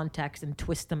out of context and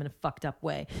twist them in a fucked up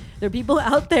way. There are people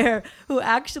out there who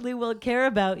actually will care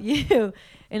about you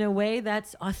in a way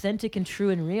that's authentic and true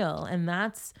and real. And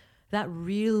that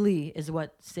really is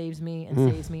what saves me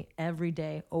and saves me every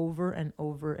day, over and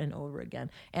over and over again.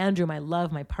 Andrew, my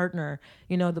love, my partner,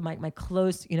 you know, my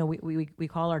close, you know, we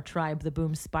call our tribe the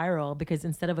boom spiral, because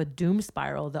instead of a doom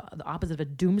spiral, the opposite of a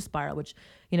doom spiral, which,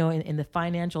 you know, in the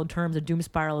financial terms, a doom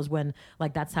spiral is when,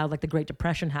 like, that's how, like, the Great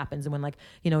Depression happens, and when, like,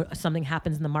 you know, something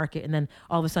happens in the market and then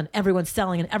all of a sudden everyone's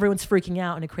selling and everyone's freaking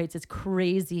out, and it creates this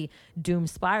crazy doom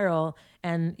spiral.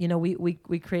 And, you know, we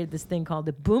created this thing called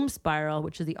the boom spiral,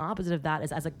 which is the opposite of that,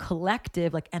 is as a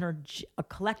collective, like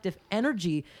collective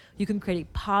energy, you can create a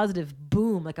positive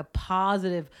boom, like a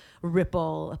positive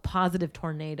ripple, a positive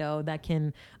tornado that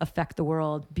can affect the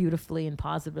world beautifully and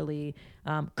positively,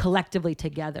 collectively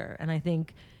together. And I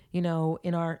think, you know,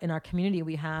 in our community,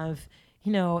 we have,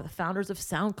 you know, the founders of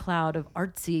SoundCloud, of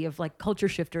Artsy, of like culture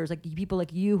shifters, like people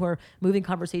like you who are moving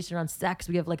conversation around sex.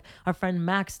 We have like our friend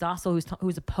Max Stossel,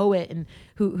 who's a poet and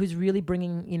who's really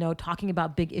bringing, you know, talking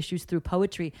about big issues through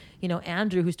poetry. You know,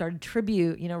 Andrew, who started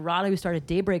Tribute, you know, Rada, who started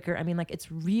Daybreaker. I mean, like,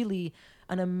 it's really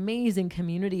an amazing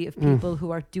community of people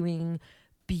who are doing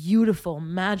beautiful,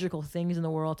 magical things in the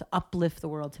world to uplift the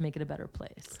world, to make it a better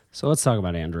place. So let's talk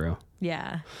about Andrew.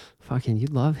 Yeah. Fucking, you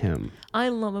love him. I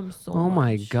love him so much. Oh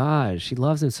my God. She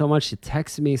loves him so much. She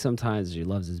texts me sometimes. She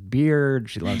loves his beard.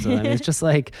 She loves him. I mean, it's just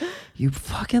like, you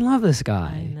fucking love this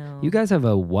guy. I know. You guys have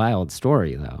a wild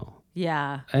story, though.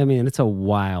 Yeah. I mean, it's a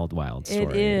wild, wild story.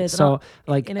 It is. So,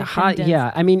 like, in a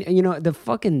yeah. I mean, you know, the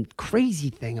fucking crazy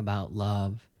thing about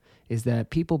love is that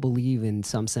people believe in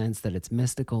some sense that it's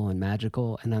mystical and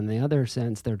magical. And on the other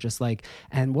sense, they're just like,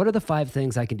 and what are the 5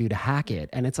 things I can do to hack it?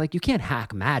 And it's like, you can't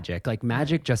hack magic. Like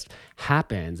magic just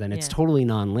happens and it's totally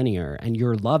nonlinear. And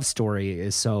your love story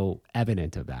is so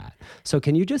evident of that. So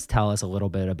can you just tell us a little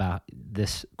bit about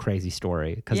this crazy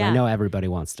story? Because I know everybody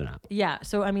wants to know. Yeah.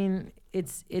 So, I mean,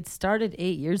 it started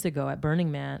 8 years ago at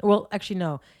Burning Man. Well, actually,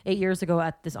 no, 8 years ago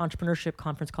at this entrepreneurship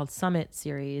conference called Summit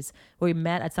Series, where we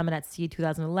met at Summit at Sea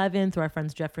 2011 through our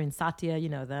friends Jeffrey and Satya, you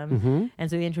know them. Mm-hmm. And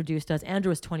so he introduced us. Andrew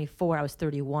was 24. I was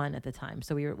 31 at the time.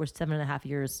 So we're 7.5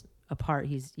 years apart.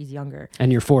 He's younger.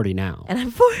 And you're 40 now. And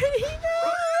I'm 40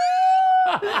 now.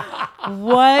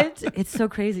 What? It's so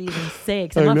crazy to even say,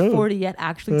 because I'm not 40 yet,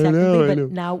 actually, technically,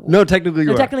 but now. No, technically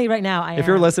you are. Technically right now I am. If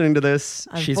you're listening to this,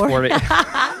 she's 40.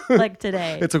 Like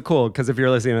today. It's so cool, because if you're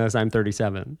listening to this, I'm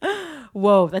 37.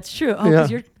 Whoa, that's true. Oh,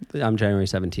 because you're... I'm January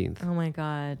 17th. Oh my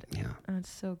God. Yeah. That's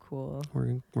so cool.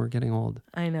 We're getting old.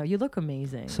 I know. You look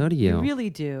amazing. So do you. You really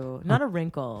do. Not a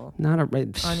wrinkle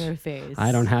on your face.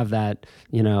 I don't have that,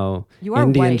 you are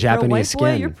Indian, white. Japanese You're a white skin.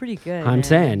 boy, you're pretty good. I'm man.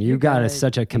 saying you You're got good.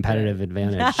 such a competitive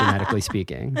advantage, genetically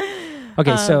speaking.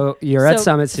 Okay, so you're at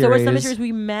Summit Series. So we're at Summit Series.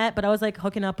 We met, but I was like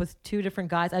hooking up with 2 different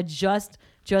guys. I just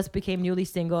became newly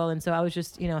single, and so I was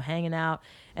just hanging out,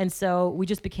 and so we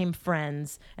just became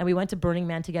friends, and we went to Burning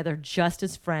Man together just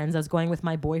as friends. I was going with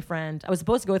my boyfriend. I was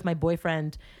supposed to go with my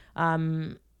boyfriend,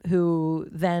 who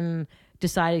then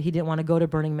decided he didn't want to go to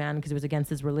Burning Man because it was against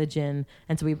his religion,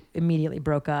 and so we immediately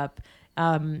broke up.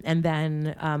 And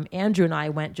then Andrew and I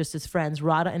went just as friends.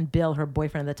 Radha and Bill, her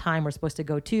boyfriend at the time, were supposed to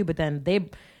go too, but then they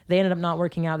ended up not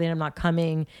working out. They ended up not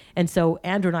coming. And so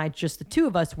Andrew and I, just the 2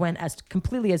 of us, went as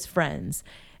completely as friends.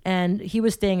 And he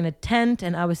was staying in a tent,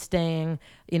 and I was staying,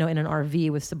 in an RV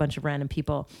with a bunch of random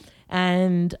people.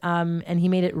 And he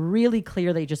made it really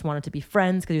clear that he just wanted to be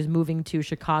friends because he was moving to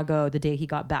Chicago the day he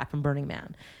got back from Burning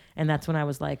Man. And that's when I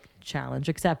was like, challenge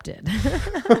accepted.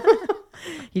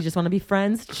 You just want to be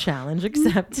friends? Challenge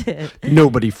accepted.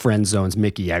 Nobody friend zones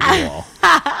Miki Agrawal.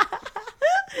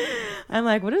 I'm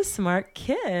like, what a smart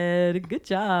kid. Good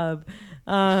job.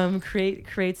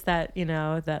 Creates that,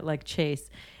 that like chase.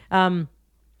 And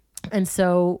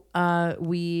so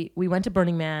we went to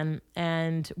Burning Man,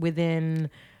 and within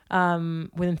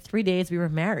 3 days we were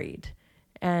married.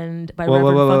 And by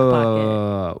Reverend Funk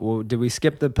Pocket. Well, did we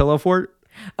skip the pillow fort?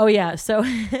 Oh yeah. So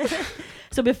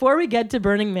so before we get to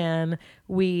Burning Man,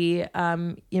 we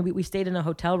stayed in a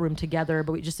hotel room together,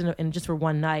 but we just just for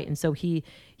one night. And so he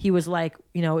was like,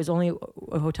 it was only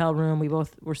a hotel room. We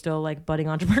both were still like budding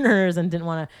entrepreneurs and didn't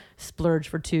want to splurge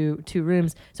for two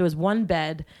rooms. So it was one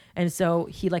bed. And so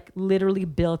he like literally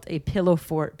built a pillow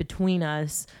fort between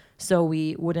us so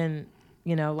we wouldn't,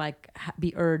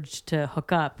 be urged to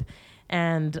hook up.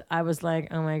 And I was like,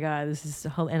 oh my God, this is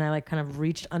so... And I like kind of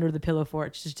reached under the pillow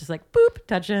fort, just like, boop,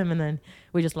 touch him. And then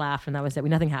we just laughed, and that was it.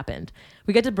 Nothing happened.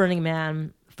 We get to Burning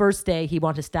Man. First day, he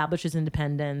wanted to establish his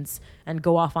independence and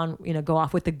go off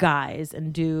with the guys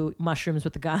and do mushrooms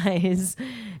with the guys.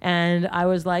 And I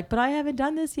was like, but I haven't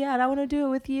done this yet. I want to do it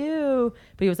with you.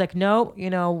 But he was like, no,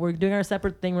 we're doing our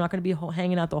separate thing. We're not going to be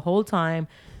hanging out the whole time.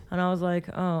 And I was like,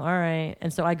 oh, all right.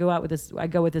 And so I go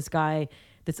with this guy,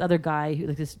 this other guy who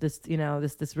like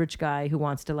this rich guy who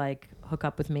wants to like hook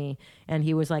up with me. And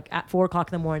he was like at 4:00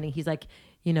 in the morning, he's like,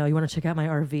 you want to check out my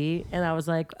RV? And I was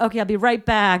like, okay, I'll be right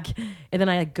back. And then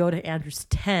I like go to Andrew's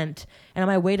tent, and on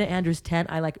my way to Andrew's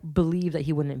tent, I like believed that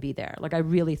he wouldn't be there. Like I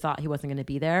really thought he wasn't going to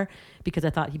be there because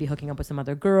I thought he'd be hooking up with some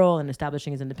other girl and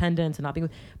establishing his independence and not being,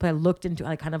 but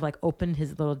I kind of like opened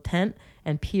his little tent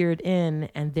and peered in,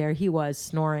 and there he was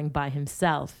snoring by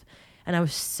himself. And I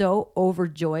was so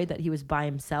overjoyed that he was by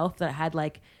himself that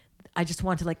I just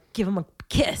wanted to like give him a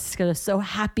kiss because I was so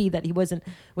happy that he wasn't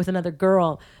with another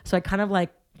girl. So I kind of like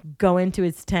go into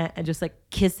his tent and just like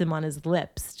kiss him on his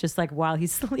lips, just like while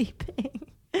he's sleeping.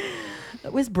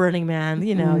 It was Burning Man,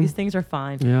 these things are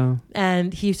fine. Yeah.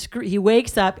 And he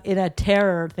wakes up in a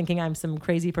terror thinking I'm some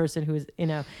crazy person who's,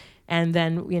 and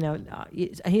then,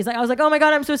 he's like, I was like, oh my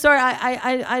God, I'm so sorry.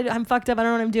 I'm fucked up. I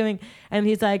don't know what I'm doing. And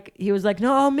he was like,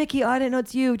 no, Miki, I didn't know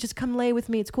it's you. Just come lay with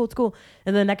me. It's cool. It's cool.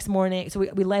 And the next morning, so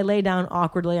we lay down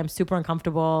awkwardly. I'm super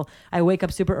uncomfortable. I wake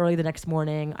up super early the next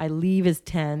morning. I leave his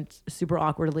tent super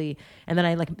awkwardly. And then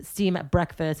I like see him at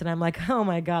breakfast, and I'm like, oh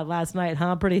my God, last night,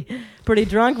 huh? Pretty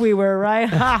drunk we were,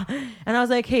 right? And I was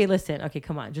like, hey, listen, okay,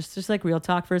 come on. Just like real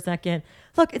talk for a second.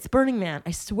 Look, it's Burning Man.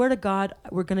 I swear to God,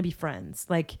 we're going to be friends.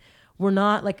 Like, we're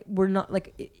not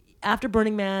after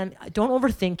Burning Man, don't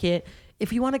overthink it.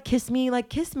 If you want to kiss me, like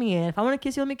kiss me. And if I want to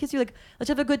kiss you, let me kiss you. Like, let's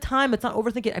have a good time. Let's not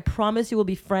overthink it. I promise you we'll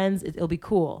be friends. It'll be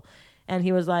cool. And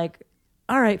he was like,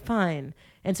 all right, fine.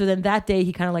 And so then that day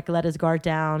he kind of like let his guard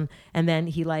down, and then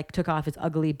he like took off his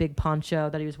ugly big poncho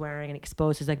that he was wearing and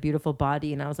exposed his like beautiful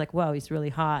body. And I was like, whoa, he's really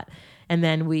hot. And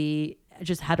then we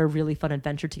just had a really fun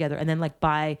adventure together. And then like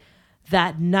by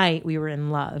that night we were in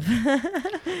love.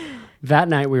 That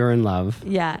night we were in love.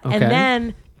 Yeah. Okay. And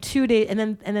then 2 days, and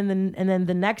then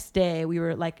the next day we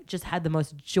were like just had the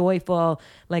most joyful,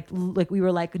 like we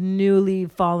were like newly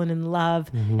fallen in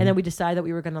love. Mm-hmm. And then we decided that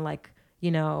we were gonna like,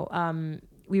 you know,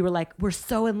 we were like, we're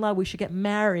so in love, we should get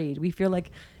married. We feel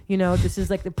like, you know, this is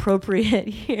like appropriate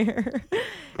here.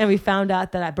 And we found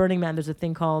out that at Burning Man there's a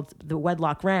thing called the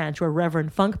Wedlock Ranch where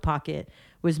Reverend Funk Pocket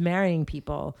was marrying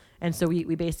people. And so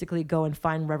we basically go and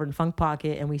find Reverend Funk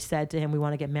Pocket, and we said to him we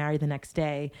want to get married the next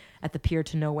day at the Pier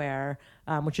to Nowhere,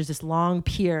 which is this long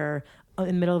pier in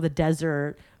the middle of the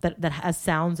desert that has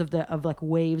sounds of like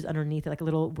waves underneath it, like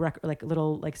little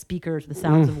speakers, the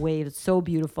sounds of waves. It's so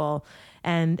beautiful.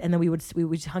 And then we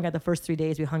just hung out the first 3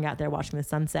 days. We hung out there watching the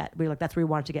sunset. We were like, that's where we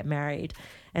wanted to get married.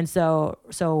 And so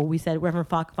we said, Reverend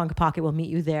Funk Pocket will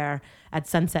meet you there at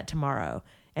sunset tomorrow.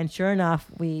 And sure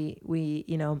enough, we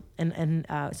you know,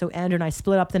 so Andrew and I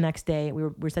split up the next day. We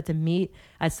were set to meet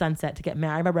at sunset to get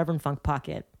married by Reverend Funk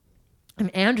Pocket.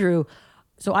 And Andrew,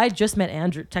 so I just met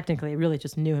Andrew. Technically, I really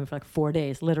just knew him for like 4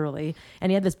 days, literally. And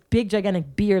he had this big,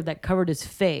 gigantic beard that covered his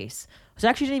face. So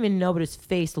I actually didn't even know what his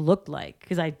face looked like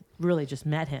because I really just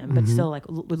met him. But still, like,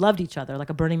 we loved each other. Like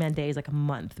a Burning Man day is like a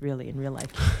month, really, in real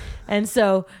life. What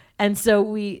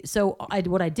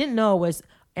I didn't know was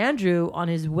Andrew, on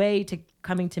his way to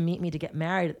coming to meet me to get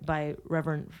married by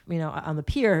Reverend, you know, on the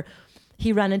pier,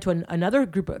 he ran into another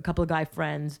group, a couple of guy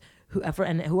friends who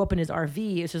opened his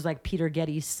RV. This was like Peter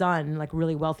Getty's son, like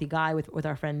really wealthy guy with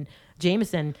our friend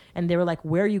Jameson. And they were like,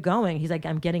 where are you going? He's like,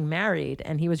 I'm getting married.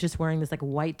 And he was just wearing this like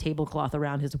white tablecloth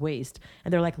around his waist.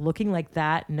 And they're like, looking like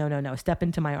that? No, step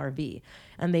into my RV.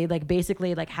 And they like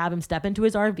basically like have him step into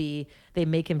his RV. They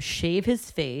make him shave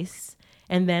his face.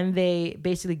 And then they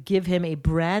basically give him a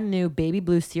brand new baby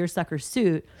blue seersucker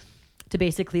suit to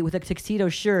basically, with a tuxedo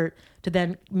shirt, to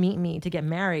then meet me to get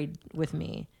married with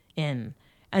me in.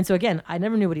 And so again, I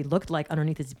never knew what he looked like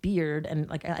underneath his beard. And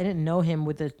like, I didn't know him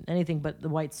with anything but the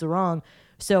white sarong.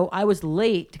 So I was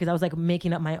late because I was like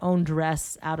making up my own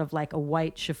dress out of like a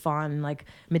white chiffon, like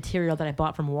material that I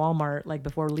bought from Walmart, like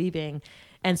before leaving.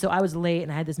 And so I was late,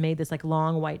 and I had made this like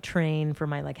long white train for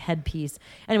my like headpiece.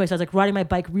 Anyway, so I was like riding my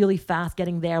bike really fast,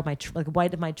 getting there, my like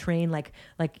white of my train, like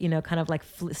you know, kind of like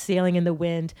sailing in the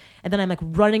wind. And then I'm like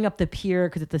running up the pier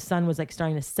because the sun was like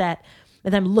starting to set.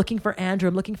 And then I'm looking for Andrew.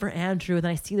 And then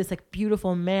I see this like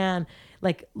beautiful man,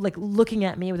 like looking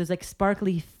at me with his like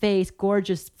sparkly face,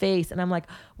 gorgeous face. And I'm like,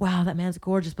 wow, that man's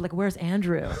gorgeous. But like, where's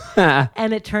Andrew?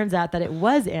 And it turns out that it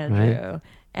was Andrew. Right.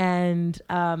 And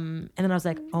then I was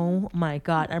like, oh my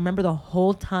God. I remember the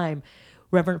whole time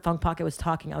Reverend Funk Pocket was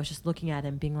talking, I was just looking at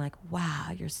him being like,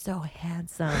 wow, you're so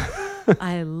handsome.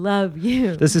 I love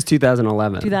you. This is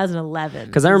 2011. 2011.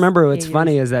 Because I remember what's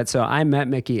funny is that, so I met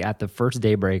Miki at the first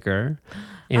Daybreaker.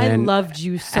 And I loved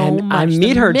you so much. I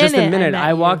meet her just a minute.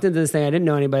 I walked into this thing. I didn't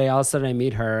know anybody. All of a sudden I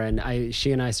meet her, and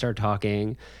she and I start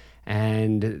talking.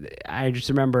 And I just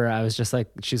remember I was just like,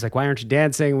 she's like, why aren't you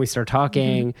dancing? We start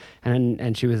talking,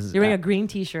 and she was... You're wearing a green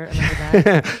t-shirt. I remember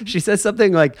that. She says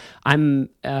something like,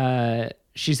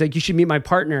 she's like, you should meet my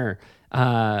partner.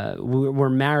 We're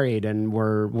married, and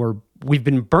we've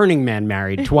been Burning Man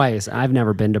married twice. I've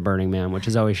never been to Burning Man, which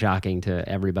is always shocking to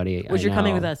everybody. You're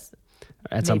coming with us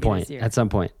at some point.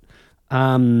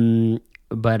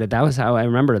 But that was how I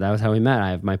remember. That was how we met. I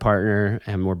have my partner,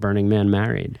 and we're Burning Man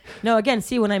married. No, again,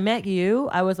 see, when I met you,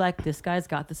 I was like, this guy's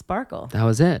got the sparkle. That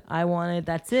was it.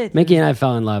 That's it. Miki and I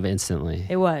fell in love instantly.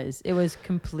 It was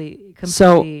complete.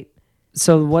 So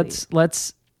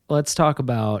let's talk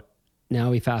about, now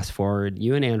we fast forward.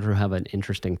 You and Andrew have an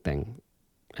interesting thing,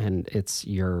 and it's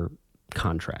your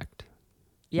contract.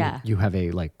 Yeah. You have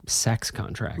a like sex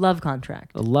contract. Love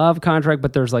contract. A love contract,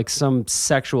 but there's like some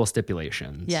sexual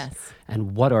stipulations. Yes.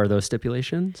 And what are those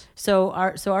stipulations? So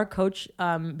our coach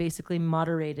basically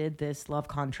moderated this love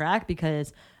contract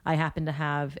because I happen to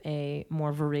have a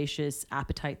more voracious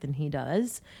appetite than he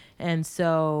does. And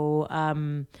so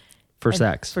for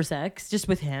sex, just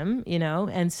with him, you know.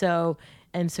 And so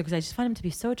because I just find him to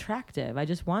be so attractive. I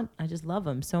just love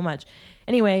him so much.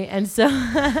 Anyway, and so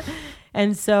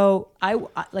I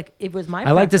like, it was my preference.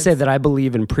 I like to say that I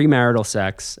believe in premarital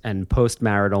sex and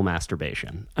postmarital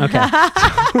masturbation. Okay.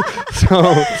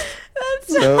 So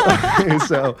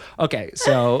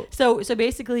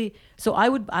basically, I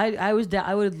would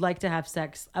like to have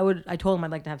sex. I told him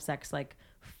I'd like to have sex like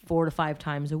 4 to 5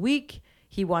 times a week.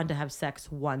 He wanted to have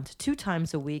sex 1 to 2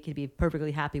 times a week. He'd be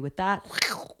perfectly happy with that.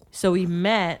 So we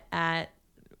met at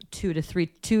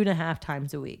 2.5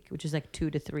 times a week, which is like 2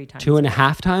 to 3 times.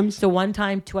 2.5 times? So one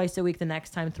time twice a week, the next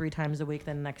time 3 times a week,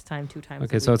 then the next time 2 times a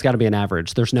week. Okay, so it's got to be an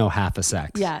average. There's no half a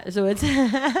sex. Yeah, so it's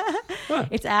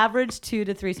it's average 2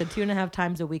 to 3, so 2.5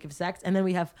 times a week of sex. And then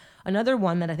we have another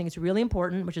one that I think is really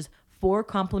important, which is 4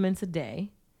 compliments a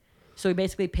day. So we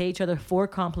basically pay each other 4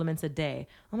 compliments a day.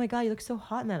 Oh my God, you look so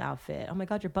hot in that outfit. Oh my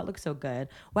God, your butt looks so good.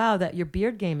 Wow, that your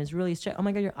beard game is really straight. Oh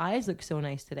my God, your eyes look so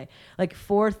nice today. Like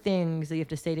 4 things that you have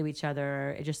to say to each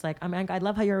other. It's just like, I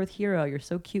love how you're with Hero. You're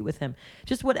so cute with him.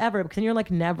 Just whatever, because then you're like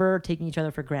never taking each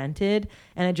other for granted,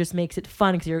 and it just makes it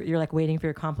fun because you're like waiting for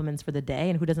your compliments for the day.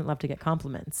 And who doesn't love to get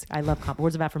compliments? I love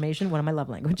words of affirmation. One of my love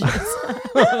languages.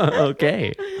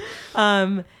 Okay.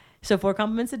 So 4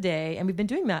 compliments a day, and we've been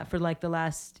doing that for like the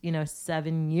last,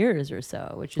 7 years or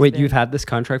so. Which Wait, you've had this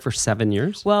contract for 7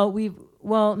 years?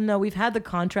 Well, no, we've had the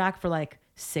contract for like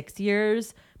 6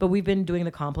 years, but we've been doing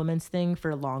the compliments thing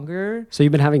for longer. So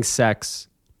you've been having sex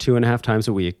 2.5 times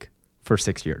a week for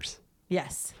 6 years?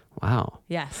 Yes. Wow.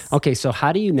 Yes. Okay, so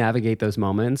how do you navigate those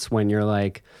moments when you're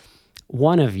like,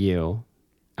 one of you,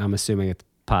 I'm assuming it's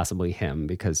possibly him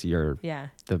because you're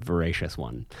the voracious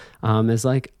one, is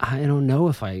like, I don't know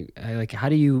if I like, how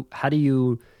do you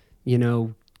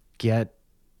get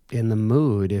in the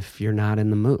mood if you're not in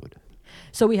the mood?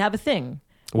 So we have a thing.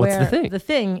 What's the thing? The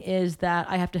thing is that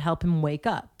I have to help him wake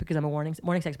up because I'm a morning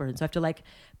sex person. So I have to like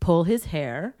pull his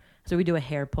hair. So we do a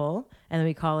hair pull, and then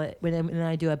we call it, and then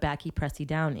I do a backy pressy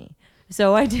downy.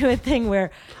 So I do a thing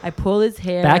where I pull his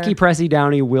hair. Backy pressy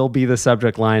downy will be the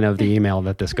subject line of the email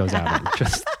that this goes out in.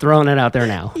 Just throwing it out there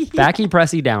now. Yeah. Backy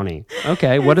pressy downy.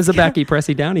 Okay, what is a backy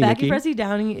pressy downy, Backy Miki? pressy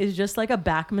downy is just like a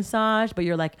back massage, but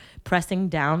you're like pressing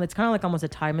down. It's kind of like almost a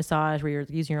Thai massage where you're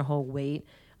using your whole weight.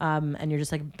 And you're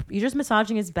just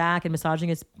massaging his back and massaging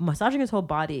his whole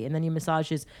body. And then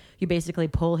you basically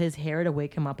pull his hair to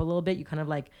wake him up a little bit. You kind of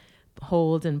like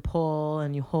hold and pull,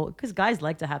 and you hold, because guys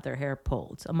like to have their hair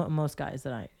pulled. So most guys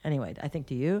I think,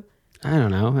 do you? I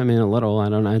don't know. I mean, a little. I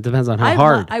don't know. It depends on how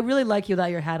hard. I really like you without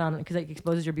your hat on because it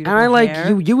exposes your beautiful hair. And I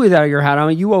hair. like you without your hat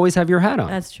on. You always have your hat on.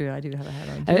 That's true. I do have a hat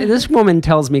on. This woman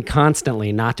tells me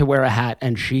constantly not to wear a hat,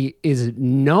 and she is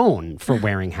known for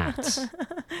wearing hats.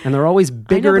 And they're always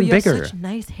bigger and bigger. You have such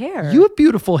nice hair. You have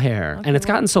beautiful hair, okay, and it's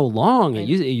gotten so long.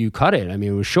 You cut it. I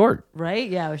mean, it was short. Right?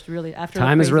 Yeah, it was really after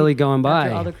time is really going by.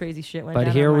 After all the crazy shit went down.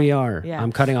 But here we are. Yeah.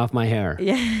 I'm cutting off my hair.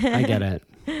 Yeah, I get it.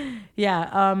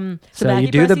 Yeah. So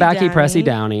you do the backy pressy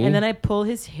downy, and then I pull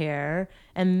his hair,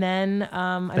 and then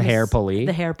the hair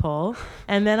pull,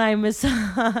 and then I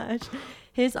massage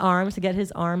his arms to get his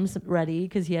arms ready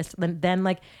because he has to,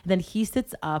 then he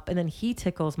sits up, and then he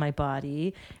tickles my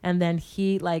body, and then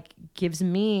he like gives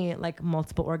me like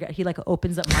multiple orgasms. He like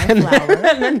opens up my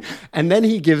flower, and then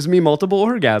he gives me multiple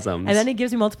orgasms.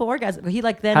 He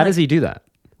like then how does he do that?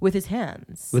 With his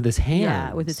hands. With his hands.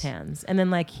 Yeah, with his hands, and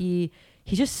then like he's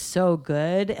just so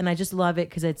good, and I just love it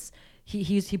because it's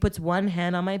he puts one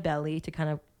hand on my belly to kind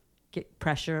of get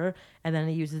pressure, and then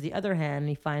he uses the other hand and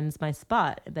he finds my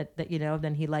spot that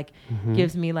then he like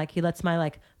gives me like, he lets my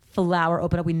like flower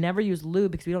open up. We never use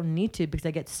lube because we don't need to, because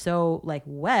I get so like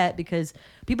wet, because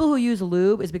people who use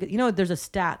lube is because there's a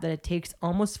stat that it takes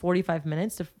almost 45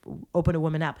 minutes to open a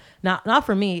woman up. Not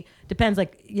for me, depends,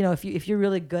 like if you're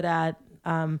really good at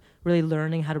really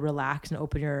learning how to relax and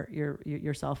open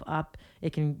yourself up,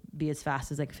 it can be as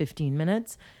fast as like 15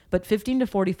 minutes, but 15 to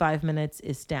 45 minutes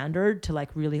is standard to like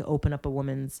really open up a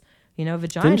woman's vagina.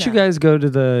 Didn't you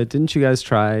guys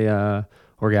try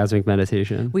orgasmic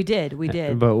meditation? We did.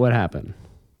 But what happened?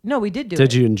 No, we did do it.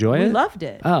 Did you enjoy it? We loved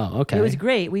it. Oh, okay. It was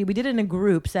great. We did it in a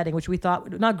group setting, which we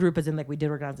thought, not group as in like we did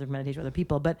orgasmic meditation with other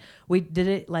people, but we did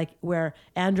it like where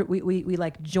Andrew, we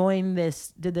like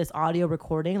did this audio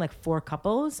recording, like 4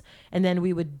 couples, and then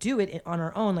we would do it on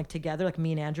our own, like together, like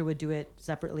me and Andrew would do it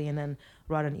separately, and then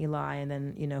Rod and Eli, and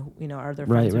then our other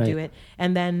friends would do it,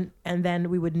 and then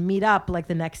we would meet up like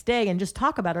the next day and just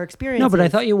talk about our experiences. No, but I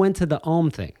thought you went to the Om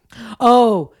thing.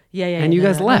 Oh, yeah. And you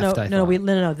guys left.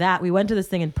 We went to this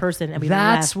thing in person, and we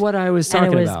left. That's what I was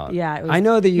talking about. Yeah, it was, I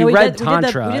know that you read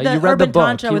Tantra. You read the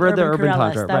book. You read the Urban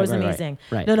Tantra. That was amazing.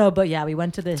 Right. No, but yeah, we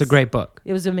went to this. It's a great book.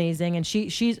 It was amazing, and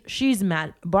she's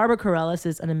mad. Barbara Corellis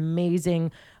is an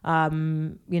amazing.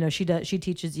 She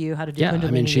teaches you how to do. Yeah,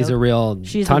 I mean, she's a real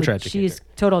Tantra educator. She's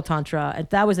total Tantra, and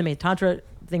that was amazing. Tantra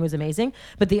thing was amazing,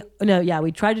 but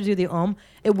we tried to do the Om.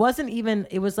 It was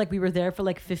like we were there for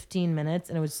like 15 minutes,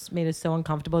 and it made us so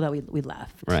uncomfortable that we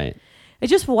left. Right. It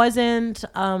just wasn't.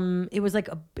 It was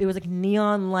like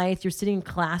neon lights. You're sitting in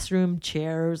classroom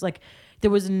chairs. Like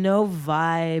there was no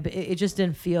vibe. It just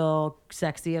didn't feel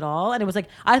sexy at all. And it was like,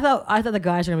 I thought the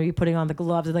guys were going to be putting on the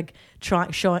gloves and like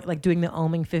showing, like doing the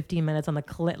oming 15 minutes on the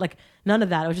clip. Like none of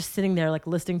that. I was just sitting there like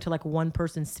listening to like one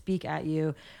person speak at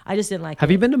you. I just didn't like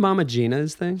Have you been to Mama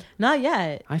Gina's thing? Not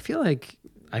yet. I feel like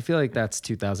that's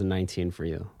 2019 for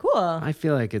you. Cool. I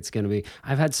feel like it's going to be.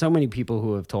 I've had so many people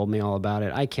who have told me all about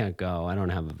it. I can't go. I don't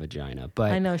have a vagina.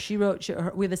 But I know she wrote.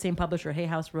 We have the same publisher. Hay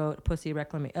House wrote Pussy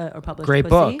Reclamation or published. Great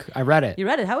Pussy. book. I read it. You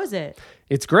read it. How is it?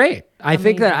 It's great. I Amazing.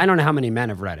 think that I don't know how many men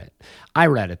have read it. I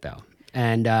read it though,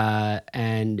 and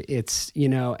it's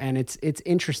and it's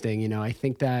interesting. I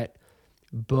think that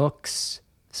books,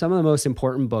 some of the most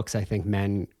important books, I think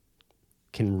men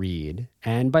can read,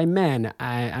 and by men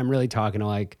I'm really talking to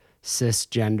like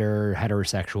cisgender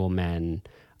heterosexual men.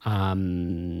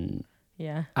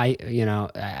 Yeah.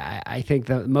 I think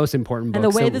the most important books,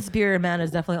 and the way the superior man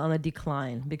is definitely on the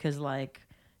decline because like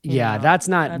that's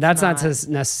not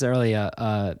necessarily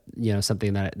a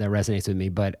something that resonates with me,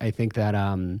 but I think that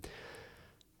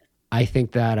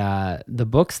the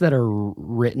books that are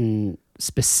written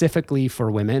specifically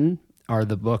for women are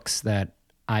the books that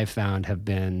I've found have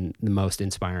been the most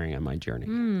inspiring on my journey.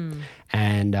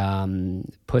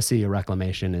 And Pussy, a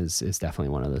Reclamation is definitely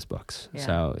one of those books. Yeah.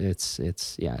 So it's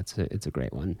a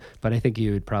great one. But I think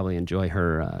you would probably enjoy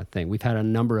her thing. We've had a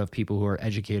number of people who are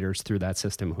educators through that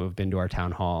system who have been to our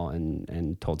town hall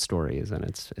and told stories, and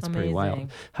it's pretty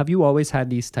wild. Have you always had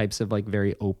these types of like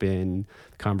very open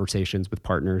conversations with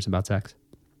partners about sex?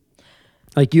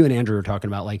 Like you and Andrew were talking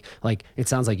about, like it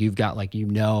sounds like you've got like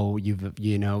what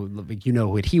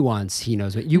he wants, he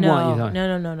knows what you want.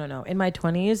 No. In my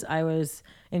 20s, I was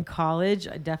in college.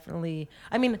 I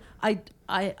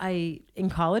in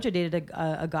college I dated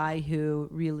a guy who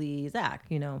really Zach,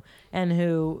 and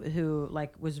who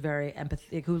like was very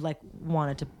empathetic, who like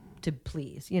wanted to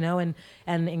please, and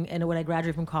when I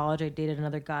graduated from college, I dated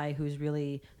another guy who's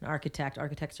really an architect.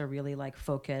 Architects are really like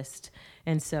focused,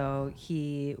 and so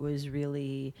he was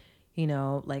really,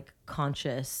 like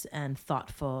conscious and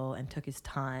thoughtful and took his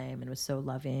time and was so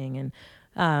loving, and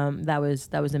that was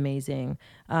amazing.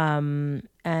 And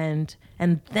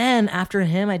then after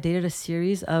him, I dated a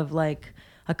series of like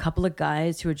a couple of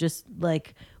guys who were just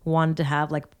like wanted to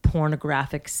have like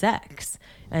pornographic sex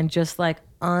and just like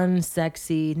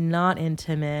unsexy, not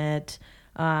intimate,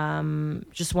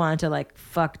 just wanted to like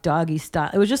fuck doggy style.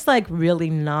 It was just like really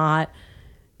not,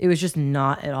 it was just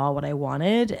not at all what I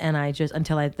wanted. And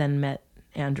until I then met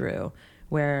Andrew,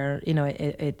 where,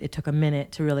 it took a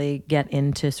minute to really get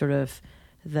into sort of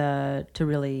to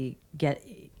really get,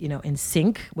 in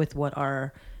sync with what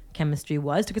our chemistry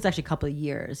was. It took us actually a couple of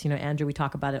years. Andrew, we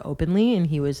talk about it openly, and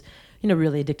he was,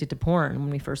 really addicted to porn when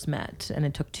we first met. And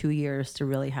it took 2 years to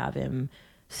really have him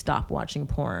stop watching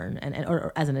porn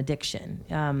or as an addiction.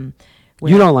 You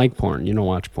don't like porn. You don't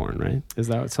watch porn, right? Is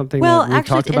that something that we've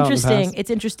talked about in the past? It's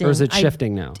interesting. Or is it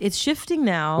shifting now? It's shifting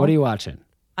now. What are you watching?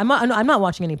 I'm not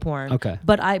watching any porn. Okay.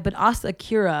 But Asa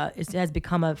Akira has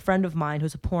become a friend of mine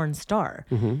who's a porn star.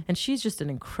 Mm-hmm. And she's just an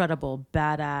incredible,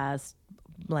 badass,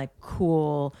 like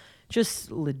cool,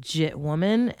 just legit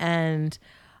woman. And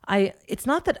it's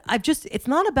not that I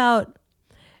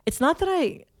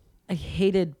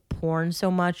hated porn so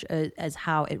much as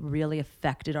how it really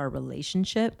affected our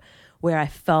relationship, where I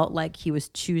felt like he was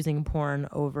choosing porn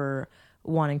over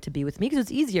wanting to be with me because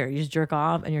it's easier. You just jerk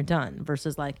off and you're done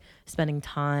versus like spending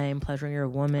time pleasuring your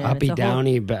woman. Uppy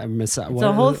downy, it's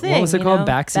a whole thing. What was it called?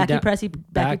 Backy pressy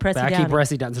downy.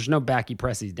 There's no backy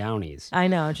pressy downies. I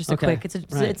know. It's just a quick.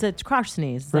 It's a crotch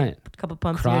sneeze. Right. Like a couple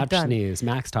pumps. Crotch and you're done. sneeze.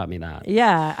 Max taught me that.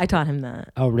 Yeah, I taught him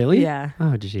that. Oh really? Yeah.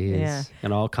 Oh geez. Yeah.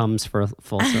 It all comes for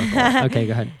full circle. Okay,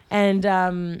 go ahead.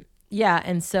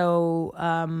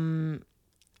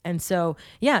 So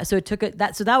it took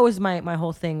that. So that was my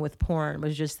whole thing with porn,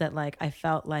 was just that like I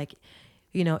felt like,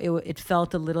 it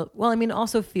felt a little. Well, I mean, it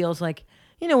also feels like,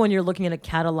 when you're looking at a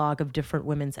catalog of different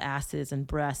women's asses and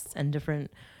breasts and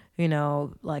different,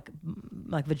 like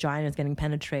vaginas getting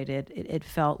penetrated, it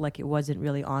felt like it wasn't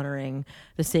really honoring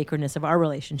the sacredness of our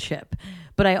relationship.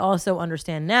 But I also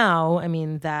understand now. I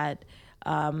mean that,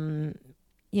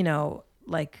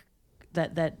 like.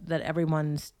 That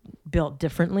everyone's built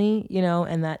differently,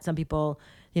 and that some people,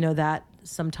 that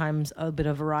sometimes a bit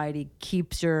of variety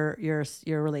keeps your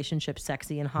relationship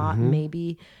sexy and hot. Mm-hmm.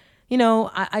 Maybe,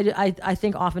 I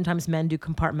think oftentimes men do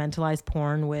compartmentalize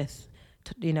porn with,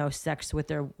 sex with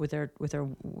their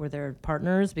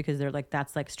partners, because they're like,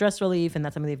 that's like stress relief and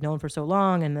that's something they've known for so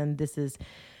long, and then this is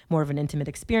more of an intimate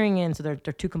experience. So they're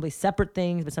two completely separate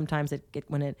things, but sometimes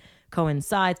when it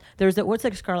coincides. There's what's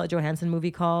that Scarlett Johansson movie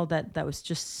called that was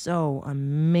just so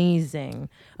amazing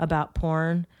about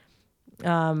porn.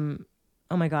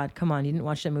 Oh my God, come on! You didn't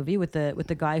watch that movie with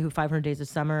the guy who 500 Days of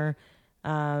Summer.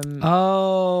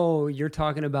 Oh, you're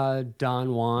talking about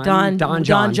Don Juan? Don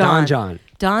John.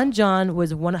 Don John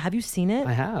was one. Have you seen it?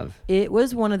 I have. It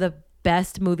was one of the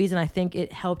best movies, and I think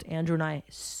it helped Andrew and I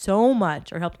so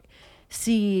much, or helped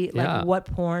see like what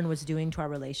porn was doing to our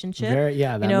relationship.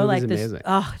 That movie's like amazing. this.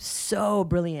 Oh, so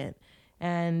brilliant.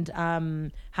 And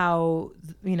how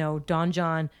Don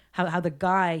John, how the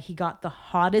guy, he got the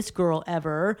hottest girl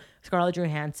ever, Scarlett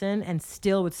Johansson, and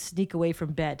still would sneak away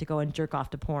from bed to go and jerk off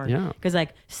to porn. Because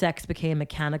like sex became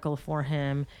mechanical for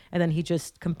him, and then he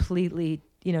just completely,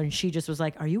 and she just was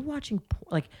like, "Are you watching porn?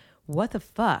 Like, what the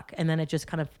fuck?" And then it just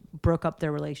kind of broke up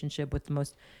their relationship with the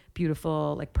most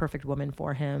beautiful, like perfect woman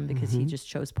for him, because he just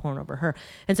chose porn over her.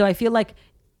 And so I feel like,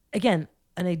 again,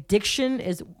 an addiction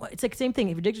it's like the same thing.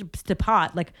 If you're addicted to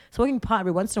pot, like smoking pot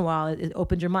every once in a while, it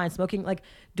opens your mind. Smoking, like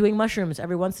doing mushrooms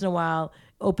every once in a while,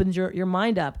 opens your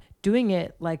mind up. Doing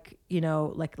it like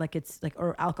it's like,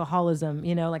 or alcoholism,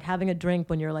 like having a drink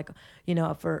when you're like,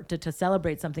 to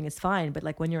celebrate something is fine. But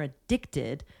like when you're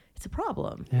addicted, it's a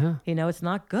problem. It's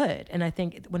not good. And I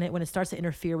think when it starts to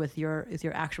interfere with your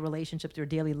actual relationships, your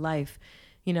daily life,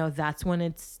 that's when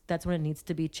it needs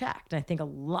to be checked. And I think a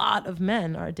lot of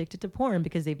men are addicted to porn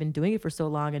because they've been doing it for so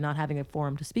long and not having a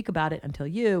forum to speak about it until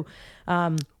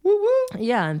until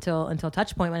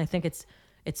touch point. When I think it's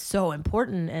so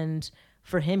important. And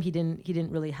for him, he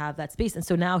didn't really have that space. And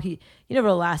so now he, over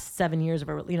the last 7 years of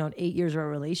 8 years of a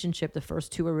relationship, the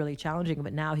first 2 were really challenging,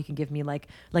 but now he can give me like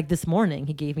this morning,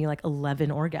 he gave me like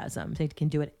 11 orgasms. He can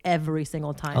do it every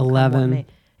single time. 11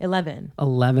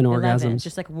 orgasms.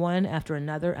 Just like one after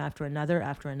another, after another,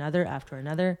 after another, after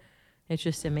another. It's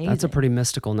just amazing. That's a pretty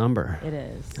mystical number. It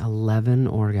is. 11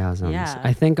 orgasms. Yeah.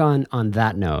 I think on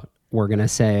that note, we're going to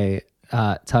say,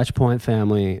 Touchpoint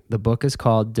family, the book is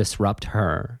called Disrupt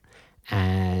Her.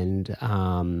 And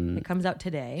it comes out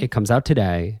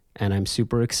today. And I'm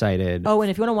super excited. Oh,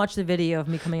 and if you want to watch the video of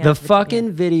me coming out the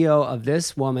fucking video of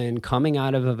this woman coming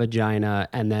out of a vagina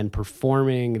and then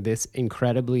performing this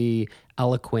incredibly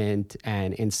eloquent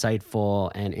and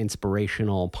insightful and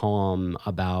inspirational poem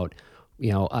about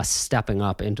us stepping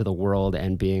up into the world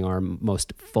and being our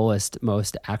most fullest,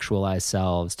 most actualized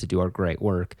selves to do our great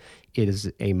work, it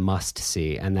is a must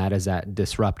see. And that is at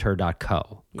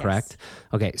disrupther.co, correct?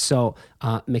 Yes. Okay. So,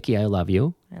 Miki, I love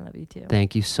you. I love you too.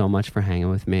 Thank you so much for hanging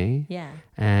with me. Yeah.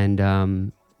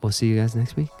 And we'll see you guys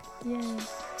next week. Yay.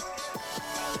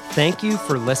 Thank you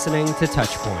for listening to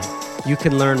Touchpoint. You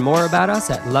can learn more about us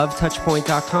at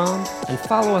lovetouchpoint.com and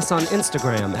follow us on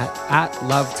Instagram at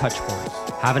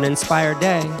lovetouchpoint. Have an inspired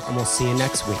day, and we'll see you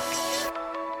next week.